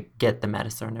or to get the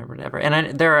medicine or whatever.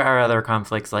 And there are other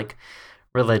conflicts like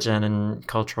religion and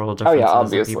cultural Oh yeah,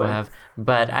 differences that people obviously. have,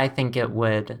 but I think it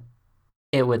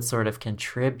would sort of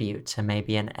contribute to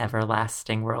maybe an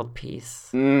everlasting world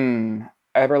peace.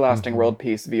 Everlasting Hmm. world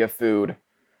peace via food.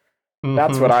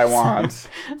 That's what I want.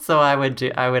 So I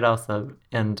would also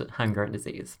end hunger and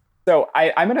disease. So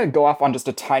I'm going to go off on just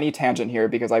a tiny tangent here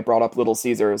because I brought up Little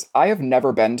Caesars. I have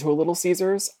never been to a Little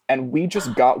Caesars, and we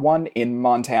just got one in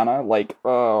Montana, like,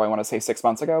 I want to say 6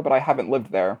 months ago, but I haven't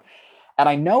lived there. And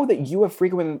I know that you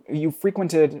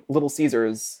frequented Little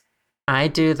Caesars. I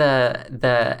do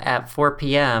the at 4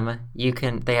 p.m.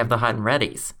 They have the hot and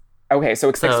readies. Okay, so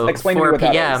explain to me 4 what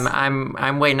that p.m. is.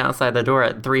 I'm waiting outside the door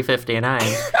at 3:59.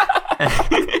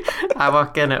 I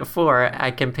walk in at 4.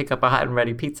 I can pick up a hot and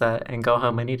ready pizza and go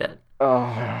home and eat it.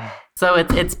 Oh. So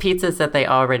it's pizzas that they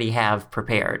already have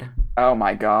prepared. Oh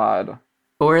my god.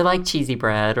 Or like cheesy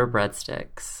bread or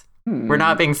breadsticks. We're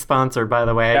not being sponsored, by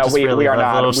the way. No, we are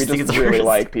not. Little We just Caesars. really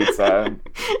like pizza.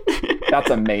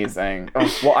 That's amazing.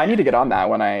 Oh, well, I need to get on that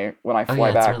when I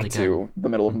fly back really to the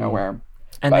middle of nowhere.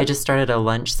 And they just started a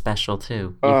lunch special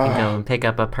too. You can go and pick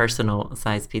up a personal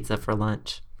size pizza for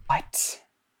lunch. What?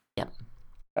 Yep.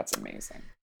 That's amazing.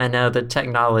 I know, the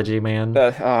technology, man.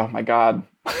 Oh my god.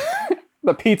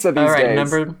 The pizza these days. All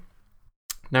right,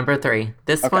 number 3.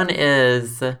 This one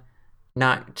is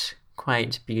not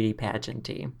quite beauty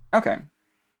pageanty. Okay.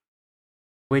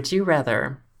 Would you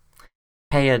rather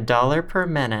pay $1 per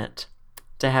minute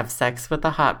to have sex with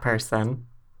a hot person,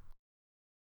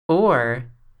 or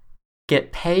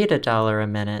get paid $1 a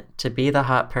minute to be the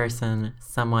hot person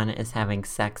someone is having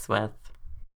sex with?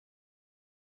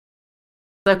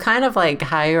 So kind of like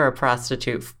hire a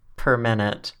prostitute per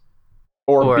minute.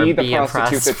 Or be the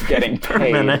prostitute that's getting paid. Per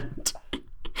minute.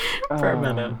 Per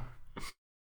minute.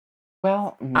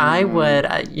 Well, I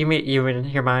would... you would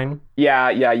hear mine? Yeah.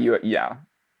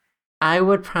 I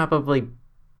would probably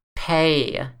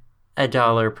pay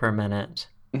 $1 per minute.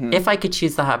 Mm-hmm. If I could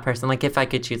choose the hot person. Like if I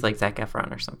could choose like Zac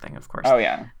Efron or something, of course. Oh,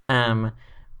 yeah.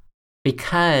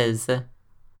 Because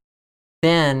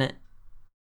then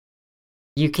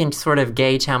you can sort of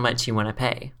gauge how much you want to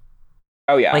pay.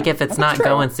 Oh, yeah. Like if it's not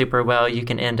going super well, you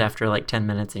can end after like 10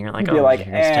 minutes and you're like,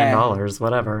 here's $10,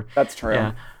 whatever. That's true.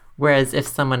 Yeah. Whereas if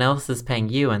someone else is paying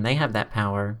you and they have that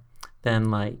power,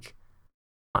 then like,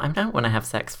 I don't want to have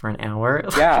sex for an hour.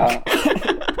 Yeah.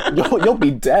 You'll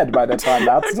be dead by the time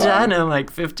that's done. Done in like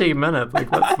 15 minutes.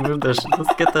 Like,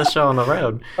 let's get this show on the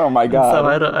road. Oh my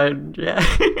god. And so yeah.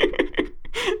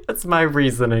 That's my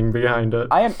reasoning behind it.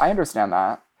 I understand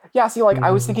that. Yeah, see, like,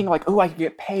 I was thinking, like, I could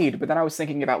get paid, but then I was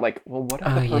thinking about, like, well, what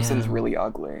if the person's really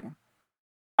ugly?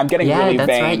 I'm getting really vain. Yeah,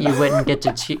 that's right. You wouldn't get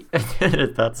to choose.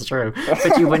 That's true.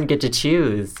 But you wouldn't get to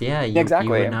choose. Yeah,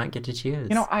 exactly. You would not get to choose.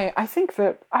 You know, I think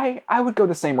that I would go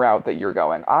the same route that you're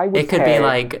going. It could be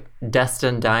like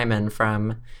Dustin Diamond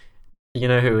from, you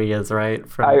know who he is, right?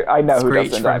 From I know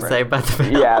Screech who Dustin Diamond. From Saved by the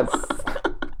Bell.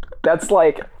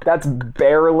 Yes. That's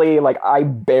barely, like, I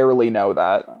barely know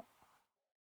that.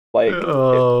 Like,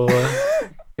 you're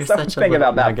so such think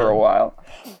about that nugget. for a while.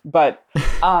 But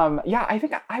yeah, I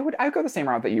think I would go the same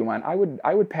route that you went. I would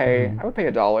pay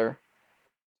 $1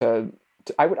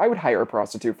 I would hire a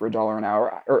prostitute for $1 an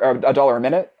hour or $1 a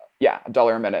minute. Yeah,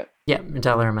 $1 a minute. Yeah,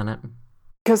 $1 a minute.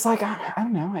 Because like I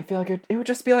don't know, I feel like it would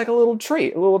just be like a little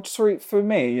treat for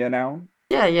me, you know.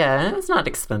 Yeah, it's not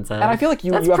expensive. And I feel like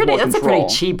you have more control. That's a pretty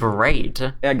cheap rate.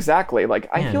 Exactly. Like,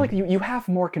 I feel like you have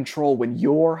more control when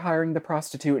you're hiring the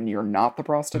prostitute and you're not the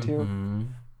prostitute.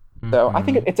 Mm-hmm. So I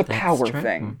think it's a power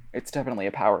thing. It's definitely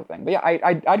a power thing. But yeah,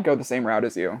 I'd go the same route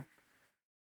as you.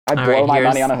 I'd blow my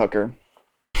money on a hooker.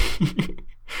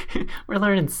 We're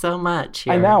learning so much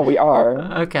here. I know, we are.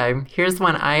 Okay, here's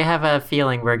one. I have a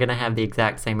feeling we're going to have the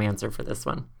exact same answer for this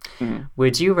one. Mm-hmm.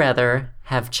 Would you rather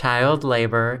have child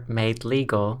labor made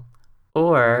legal,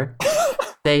 or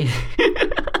they...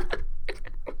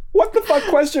 What the fuck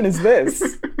question is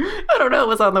this? I don't know. It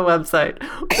was on the website.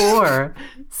 Or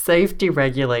safety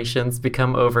regulations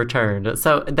become overturned.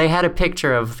 So they had a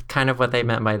picture of kind of what they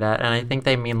meant by that. And I think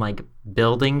they mean like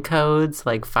building codes,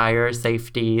 like fire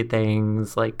safety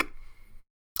things, like...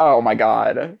 Oh my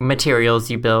god.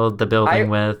 Materials you build the building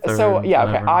with. Or so, yeah,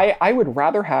 whatever. okay. I would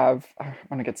rather have... I'm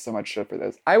going to get so much shit for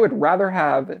this. I would rather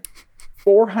have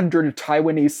 400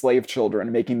 Taiwanese slave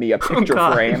children making me a picture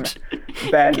frame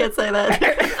than... Can't say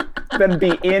that. than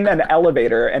be in an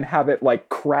elevator and have it like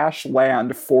crash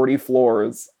land 40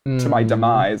 floors to my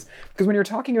demise. Because when you're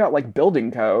talking about like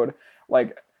building code,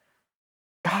 like,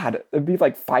 God, it'd be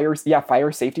like fire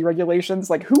safety regulations.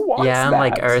 Like, who wants that? Yeah,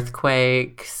 like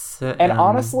earthquakes. And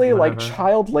honestly, whatever. like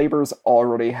child labor's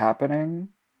already happening.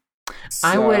 So...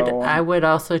 I would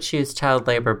also choose child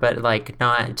labor, but like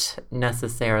not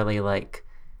necessarily like,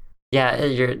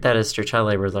 that is true. Child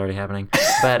labor is already happening,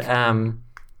 but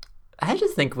I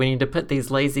just think we need to put these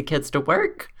lazy kids to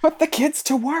work. Put the kids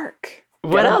to work.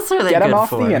 What else are they get good them off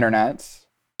for? the internet.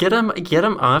 Get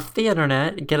them off the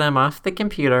internet. Get them off the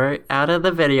computer, out of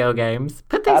the video games.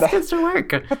 Put these kids to work.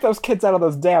 Put those kids out of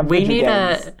those damn video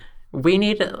games. We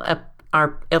need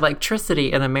our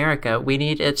electricity in America. We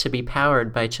need it to be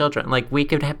powered by children. Like, we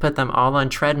could put them all on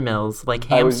treadmills, like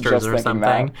hamsters or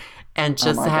something, and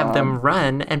just have them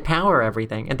run and power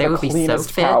everything. And they would be so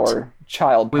fit.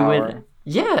 Child power.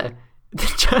 Yeah. The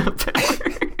child power.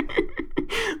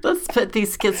 Let's put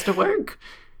these kids to work.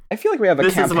 I feel like we have a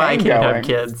campaign going. This is why I can't have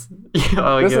kids.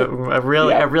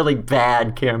 A really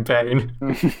bad campaign.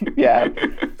 Yeah.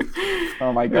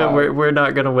 Oh my God. We're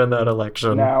not going to win that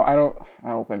election. No, I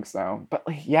don't think so. But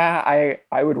I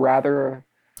would rather.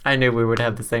 I knew we would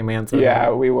have the same answer.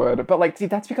 Yeah, we would. But see,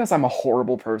 that's because I'm a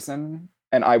horrible person,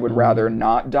 and I would rather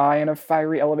not die in a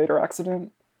fiery elevator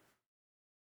accident.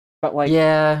 But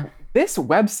yeah. This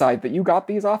website that you got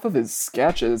these off of is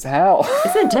sketch as hell.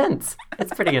 It's intense.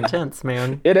 It's pretty intense,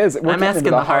 man. It is. I'm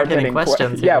asking the hard-hitting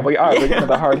questions. Yeah, we are. We're getting to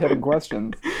the hard-hitting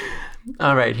questions.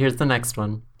 All right, here's the next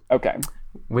one. Okay.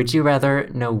 Would you rather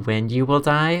know when you will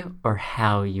die or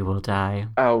how you will die?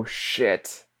 Oh,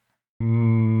 shit. I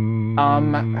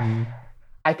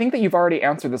think that you've already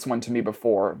answered this one to me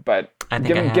before, but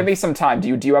give me some time. Do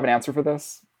you have an answer for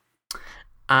this?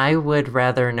 I would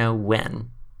rather know when.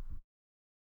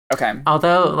 Okay.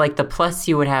 Although, the plus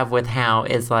you would have with how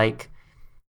is,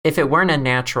 if it weren't a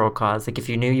natural cause, if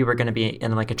you knew you were going to be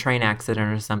in, a train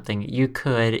accident or something, you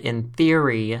could, in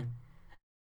theory,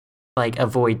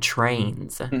 avoid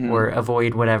trains or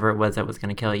avoid whatever it was that was going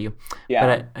to kill you. Yeah.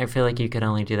 But I feel like you could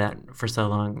only do that for so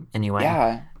long anyway.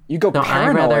 Yeah. You go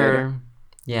paranoid.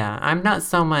 I'm not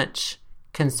so much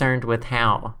concerned with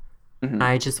how. Mm-hmm.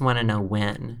 I just want to know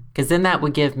when. Because then that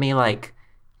would give me,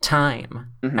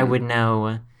 time. Mm-hmm. I would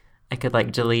know... I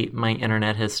could delete my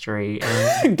internet history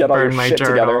and get burn my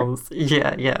journals.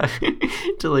 Together. Yeah.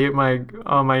 Delete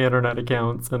all my internet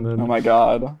accounts and then oh my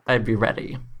God. I'd be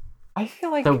ready. I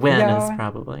feel like the win is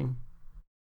probably.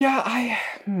 Yeah,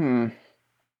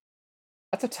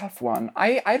 that's a tough one.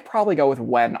 I'd probably go with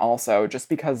when also, just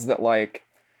because that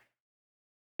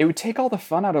it would take all the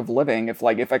fun out of living if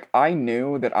I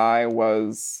knew that I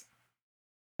was,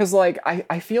 because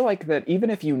I feel like that even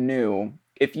if you knew.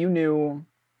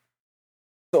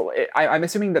 So I'm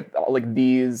assuming that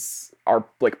these are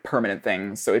permanent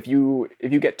things. So if you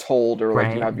get told or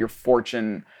you have your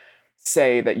fortune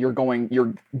say that you're going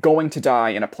to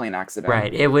die in a plane accident.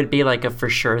 Right. It would be a for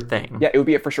sure thing. Yeah, it would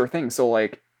be a for sure thing. So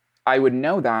I would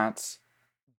know that,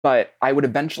 but I would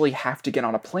eventually have to get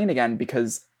on a plane again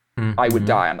because I would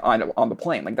die on the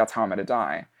plane. That's how I'm going to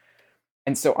die.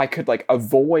 And so I could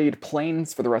avoid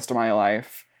planes for the rest of my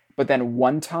life. But then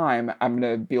one time I'm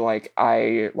going to be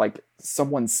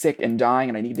someone's sick and dying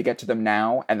and I need to get to them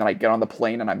now. And then I get on the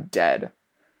plane and I'm dead.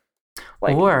 Or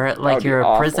you're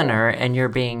a prisoner and you're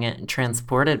being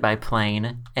transported by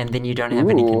plane and then you don't have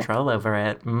any control over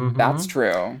it. Mm-hmm. That's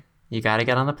true. You got to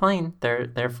get on the plane.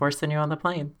 They're forcing you on the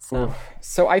plane.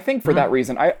 So I think for that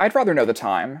reason, I'd rather know the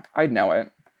time. I'd know it.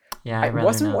 Yeah,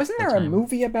 wasn't there a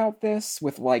movie about this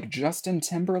with Justin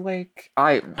Timberlake?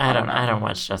 I don't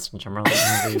watch Justin Timberlake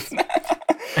movies.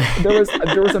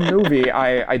 there was a movie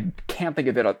I can't think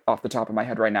of it off the top of my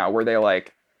head right now where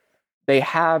they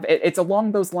have it's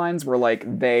along those lines where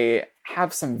they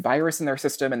have some virus in their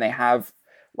system and they have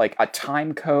a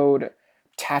time code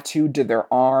tattooed to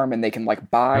their arm and they can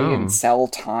buy and sell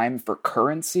time for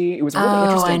currency. It was a really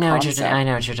interesting concept. I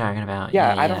know what you're talking about.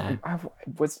 Yeah, I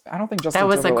don't think Justin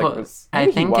Timberlake was.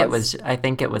 I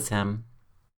think it was him.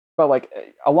 But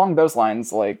along those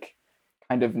lines,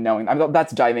 kind of knowing,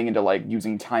 that's diving into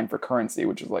using time for currency,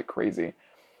 which is crazy.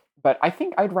 But I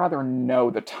think I'd rather know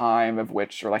the time of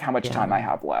which or how much time I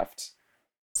have left.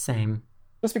 Same.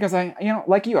 Just because I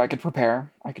could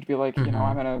prepare. I could be I'm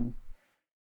gonna.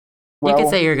 You could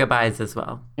say your goodbyes as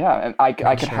well. Yeah, and I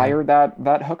could hire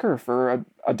that hooker for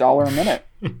 $1 a minute.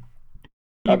 You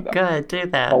could do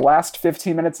that. The last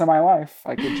 15 minutes of my life,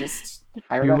 I could just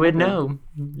hire You that would hooker. know.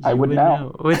 I would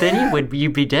know. Well, then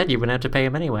you'd be dead. You wouldn't have to pay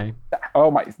him anyway. Oh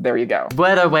my! There you go.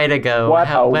 What a way to go! What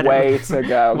a way to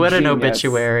go! What an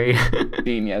obituary!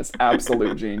 Genius!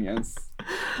 Absolute genius!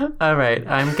 All right,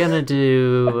 I'm gonna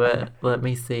do. Let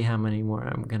me see how many more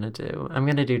I'm gonna do. I'm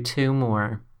gonna do 2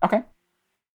 more. Okay.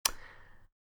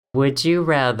 Would you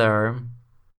rather...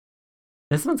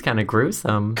 This one's kind of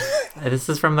gruesome. This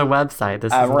is from the website.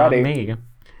 This is not me.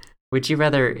 Would you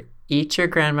rather eat your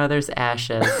grandmother's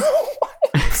ashes...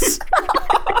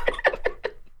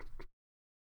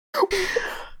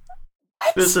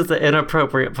 This is an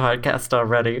inappropriate podcast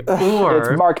already. Or...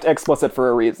 It's marked explicit for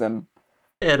a reason.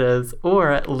 It is.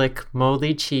 Or lick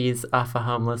moldy cheese off a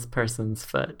homeless person's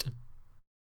foot.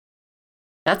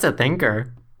 That's a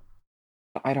thinker.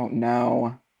 I don't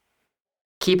know.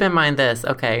 Keep in mind this.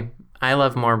 Okay, I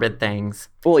love morbid things.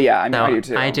 Well, yeah, I mean, I So do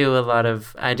too.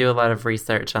 I do a lot of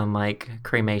research on like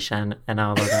cremation and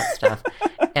all of that stuff.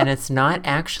 And it's not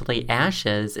actually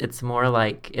ashes, it's more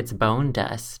like it's bone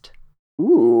dust.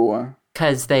 Ooh.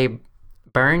 Cuz they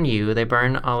burn you, they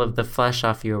burn all of the flesh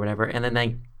off you or whatever, and then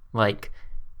they like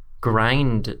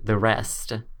grind the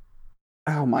rest.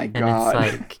 Oh my And it's God.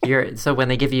 like so when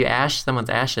they give you someone's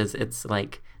ashes, it's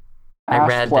like I Ash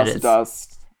read plus that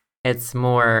dust. it's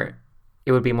more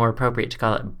it would be more appropriate to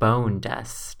call it bone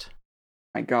dust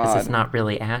My because it's God. not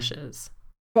really ashes.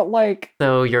 But like,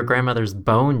 So your grandmother's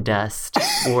bone dust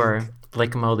or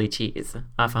lick moldy cheese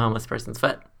off a homeless person's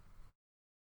foot.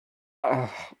 ugh.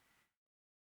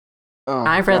 Oh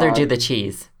I'd rather God. do the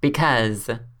cheese because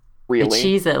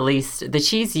Really? the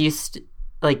cheese used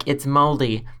like it's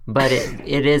moldy, but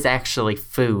it is actually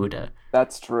food.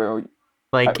 That's true.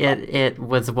 Like it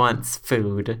was once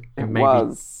food. It Maybe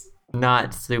was.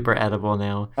 not super edible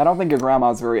now. I don't think your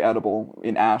grandma's very edible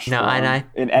in ash No, form,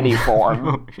 in any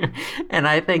form. And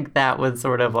I think that would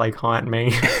sort of like haunt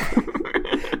me.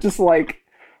 Just like,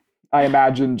 I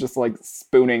imagine just like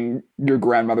spooning your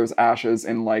grandmother's ashes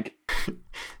in like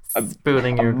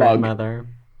Spooning a your mug. grandmother.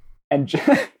 And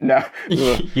no.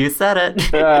 Ugh. You said it.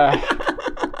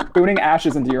 Spooning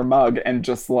ashes into your mug and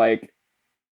just like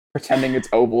pretending it's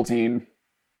Ovaltine.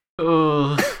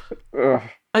 Ooh. Ugh.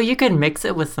 Oh, you could mix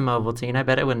it with some Ovaltine. I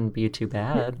bet it wouldn't be too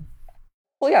bad.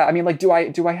 Well, yeah. I mean, like, do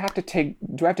I have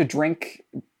to drink,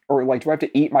 or like, do I have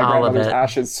to eat my All of grandmother's it.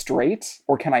 ashes straight,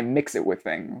 or can I mix it with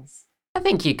things? I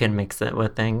think you can mix it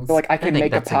with things. So like, I can think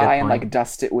make a that's good pie and point. like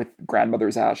dust it with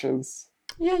grandmother's ashes.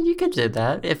 Yeah, you could do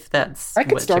that if that's I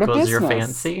could what start a tickles your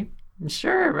business. fancy.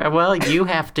 Sure. Well, you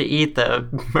have to eat the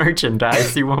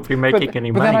merchandise. You won't be making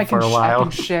any But then money for a I while.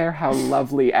 can share how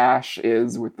lovely ash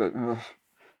is with the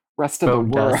rest of Bone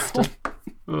the world. dust.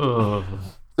 Ugh.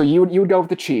 So you would go with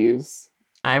the cheese.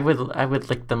 I would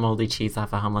lick the moldy cheese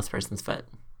off a homeless person's foot.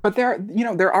 But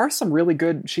there are some really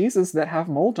good cheeses that have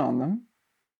mold on them.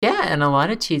 Yeah, and a lot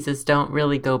of cheeses don't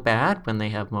really go bad when they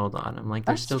have mold on them. Like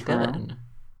they're That's still true. good.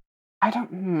 I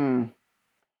don't.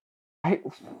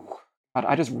 God,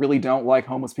 I just really don't like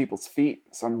homeless people's feet,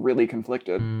 so I'm really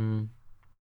conflicted. Mm.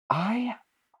 I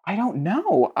don't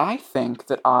know. I think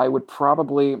that I'd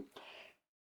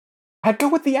go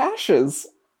with the ashes.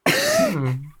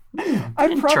 Hmm.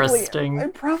 Interesting.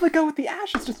 I'd probably go with the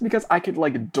ashes just because I could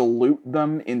like dilute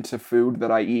them into food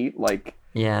that I eat. Like,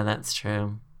 Yeah, that's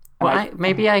true. And Well, I-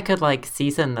 maybe I could like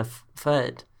season the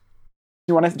foot.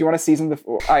 do you want to season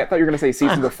the? I thought you were gonna say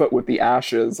season the foot with the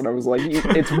ashes, and I was like,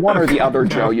 it's one or the other,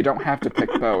 Joe. You don't have to pick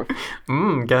both.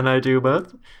 Can I do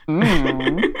both?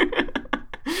 Mm.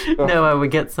 No, I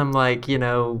would get some like,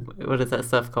 what is that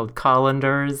stuff called?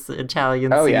 Colanders,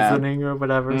 Italian Oh, yeah. seasoning or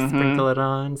whatever. Mhm. Sprinkle it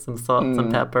on, some salt, some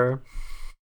Mm. pepper.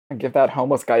 Give that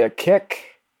homeless guy a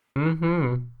kick.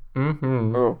 Mm-hmm.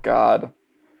 Mm-hmm. Oh God.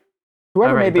 Whoever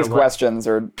All right, made these but what- questions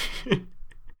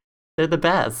They're the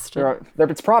best.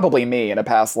 it's probably me in a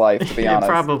past life, to be It honest.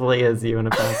 probably is you in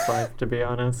a past life, to be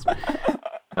honest.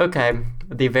 Okay,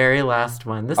 the very last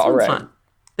one. This All one's right. not.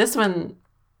 This one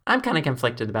I'm kind of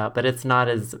conflicted about, but it's not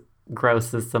as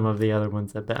gross as some of the other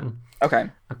ones have been.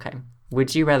 Okay. Okay.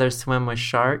 Would you rather swim with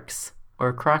sharks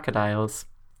or crocodiles?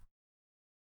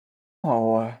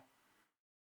 Oh,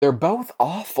 they're both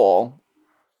awful.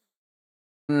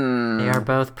 They are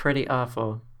both pretty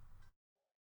awful.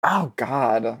 Oh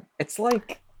God, it's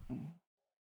like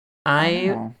I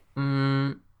don't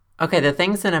know. Okay, the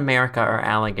things in America are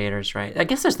alligators, right? I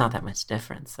guess there's not that much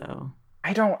difference, though.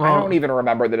 I don't Well- even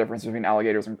remember the difference between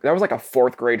alligators and that was like a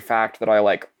fourth grade fact that I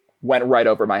like went right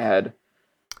over my head.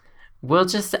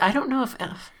 I don't know if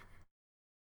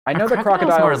I know are the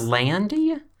crocodiles more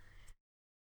landy.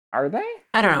 are they?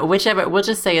 I don't know. We'll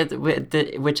just say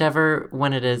whichever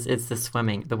one it is, it's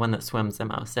the one that swims the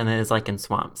most, and it is like in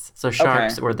swamps. So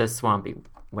sharks or the swampy,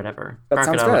 whatever. That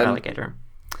sounds Crocodile or good. alligator.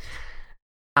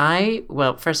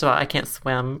 Well, first of all, I can't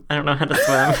swim. I don't know how to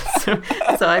swim,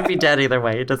 so I'd be dead either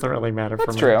way. It doesn't really matter for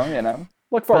That's me. true,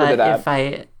 Look forward to But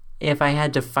that. if I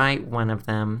had to fight one of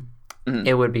them, Mhm.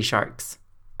 it would be sharks.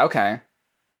 Okay.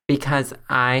 Because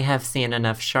I have seen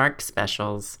enough shark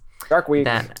specials Shark Week.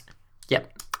 that,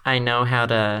 yep, I know how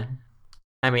to.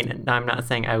 I mean, I'm not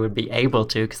saying I would be able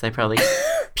to because I probably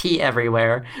pee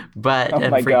everywhere, Oh my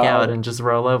and freak God. out and just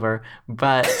roll over.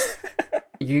 But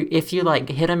if you like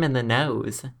hit them in the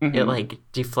nose, it Mhm. like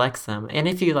deflects them, and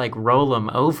if you like roll them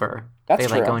over, That's they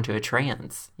like true. go into a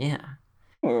trance. Yeah,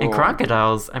 Ooh. and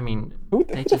crocodiles. I mean, Who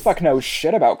they the just fuck knows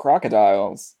shit about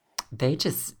crocodiles? they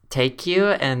just take you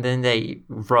and then they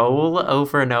roll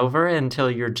over and over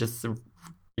until your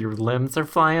limbs are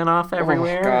flying off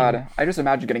everywhere. Oh, God. I just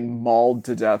imagine getting mauled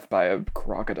to death by a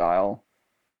crocodile.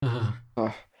 Ugh.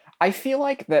 I feel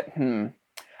like that,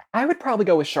 I would probably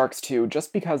go with sharks too,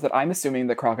 just because that I'm assuming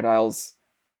that crocodiles,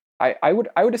 I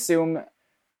would assume,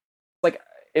 like,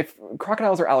 if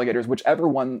crocodiles or alligators, whichever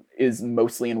one is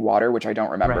mostly in water, which I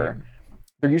don't remember, right.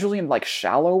 They're usually in, like,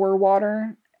 shallower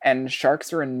water, and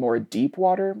sharks are in more deep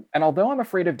water. And although I'm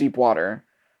afraid of deep water,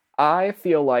 I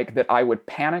feel like that I would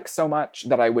panic so much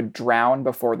that I would drown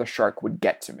before the shark would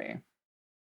get to me.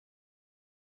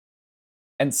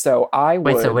 And so I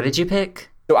would... Wait, so what did you pick?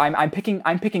 So I'm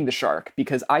picking the shark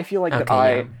because I feel like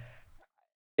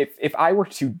if I were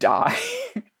to die,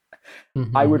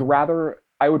 mm-hmm. I would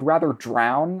rather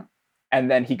drown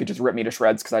and then he could just rip me to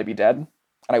shreds because I'd be dead and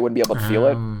I wouldn't be able to feel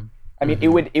it. I mean,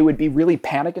 it would be really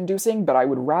panic inducing, but I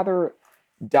would rather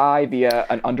die via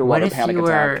an underwater panic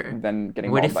attack than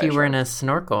getting mauled by a shark. What if you were in a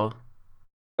snorkel?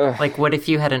 Ugh. Like, what if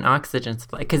you had an oxygen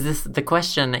supply? Because the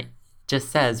question just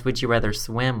says, would you rather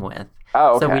swim with?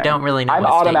 Oh, okay. So we don't really know. I'm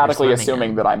automatically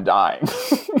assuming that I'm dying.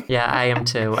 Yeah, I am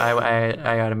too.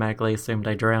 I automatically assumed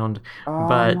I drowned.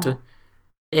 But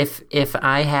if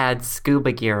I had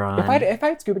scuba gear on, if I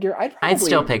had scuba gear, I'd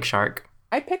still pick shark.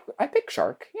 I pick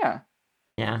shark. Yeah.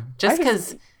 Yeah, just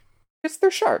because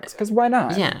they're sharks. Because why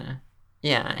not? Yeah,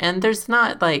 yeah, and there's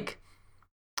not, like,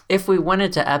 if we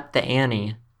wanted to up the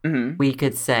ante, mm-hmm. we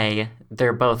could say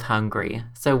they're both hungry,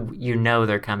 so you know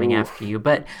they're coming after you.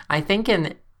 But I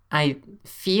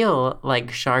feel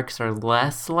like sharks are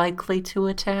less likely to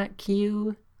attack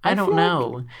you. I don't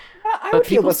know, but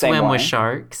people swim with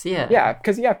sharks. Yeah, yeah,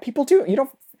 because people do. You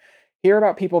don't hear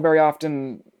about people very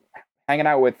often hanging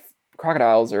out with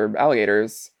crocodiles or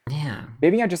alligators. Yeah.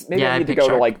 Maybe I need to go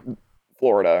to, like,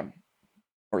 Florida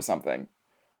or something.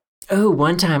 Oh,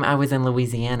 one time I was in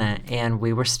Louisiana and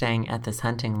we were staying at this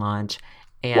hunting lodge.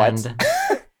 And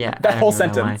what? Yeah. That whole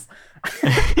sentence.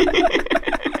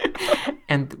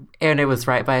 and it was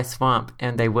right by a swamp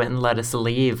and they wouldn't let us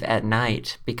leave at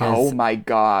night because oh my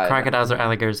God. Crocodiles or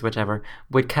alligators, whichever,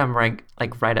 would come right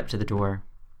up to the door.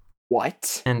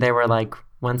 What? And they were like,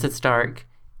 once it's dark,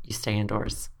 you stay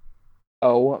indoors.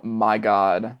 Oh my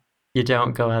God. You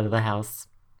don't go out of the house.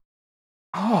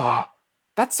 Oh,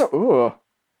 that's so...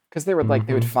 Because they would, like,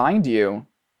 they would find you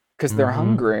because they're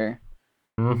hungry.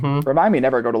 Mm-hmm. Remind me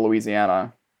never go to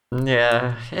Louisiana.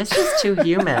 Yeah, it's just too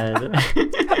humid.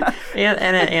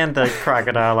 and the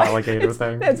crocodile alligator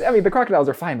thing. The crocodiles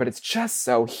are fine, but it's just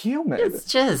so humid. It's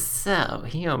just so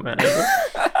humid.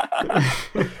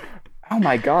 Oh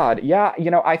my God. Yeah,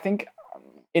 I think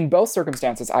in both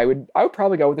circumstances, I would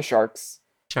probably go with the sharks.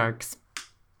 Sharks.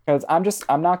 Because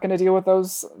I'm not going to deal with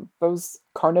those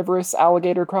carnivorous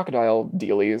alligator crocodile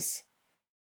dealies.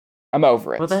 I'm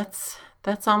over it. Well, that's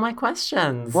all my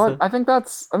questions. Well, I think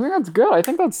that's good. I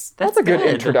think that's a good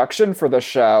introduction for the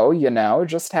show.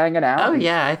 Just hanging out. Oh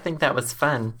yeah, I think that was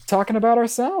fun. Talking about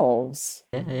ourselves.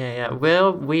 Yeah.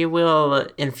 We will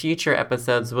in future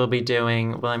episodes. We'll be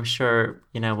doing. Well, I'm sure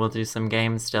we'll do some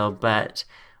games still, but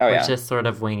we're just sort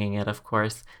of winging it, of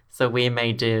course. So we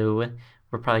may do.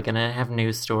 We're probably going to have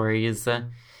news stories,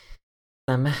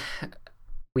 some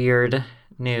weird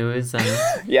news. And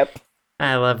yep.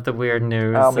 I love the weird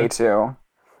news. Oh, me too.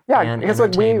 Yeah, because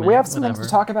we have some things to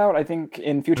talk about. I think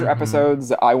in future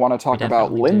episodes, I want to talk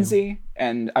about Lindsay,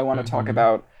 and I want to talk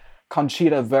about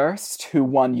Conchita Wurst, who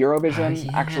won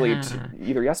Eurovision actually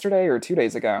either yesterday or 2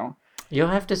 days ago. You'll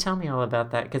have to tell me all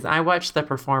about that because I watched the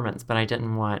performance, but I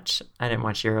didn't watch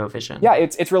Eurovision. Yeah,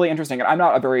 it's really interesting. I'm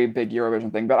not a very big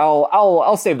Eurovision thing, but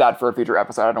I'll save that for a future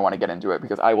episode. I don't want to get into it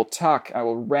because I will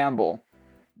ramble.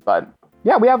 But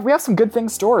yeah, we have some good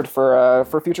things stored for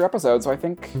future episodes. So I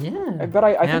think But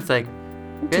I think it's like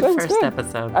good first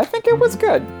episode. I think it was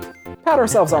good. Pat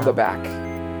ourselves on the back.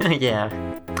 Yeah.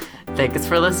 Thanks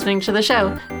for listening to the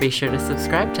show. Be sure to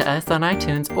subscribe to us on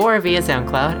iTunes or via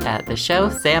SoundCloud at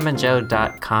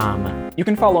theshowsamandjoe.com. You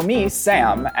can follow me,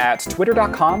 Sam, at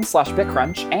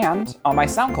twitter.com/bitcrunch and on my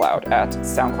SoundCloud at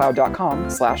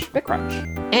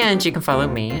soundcloud.com/bitcrunch. And you can follow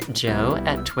me, Joe,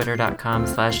 at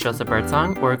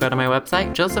twitter.com/josephbirdsong or go to my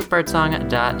website,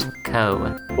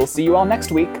 josephbirdsong.co. We'll see you all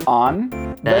next week on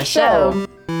The Show.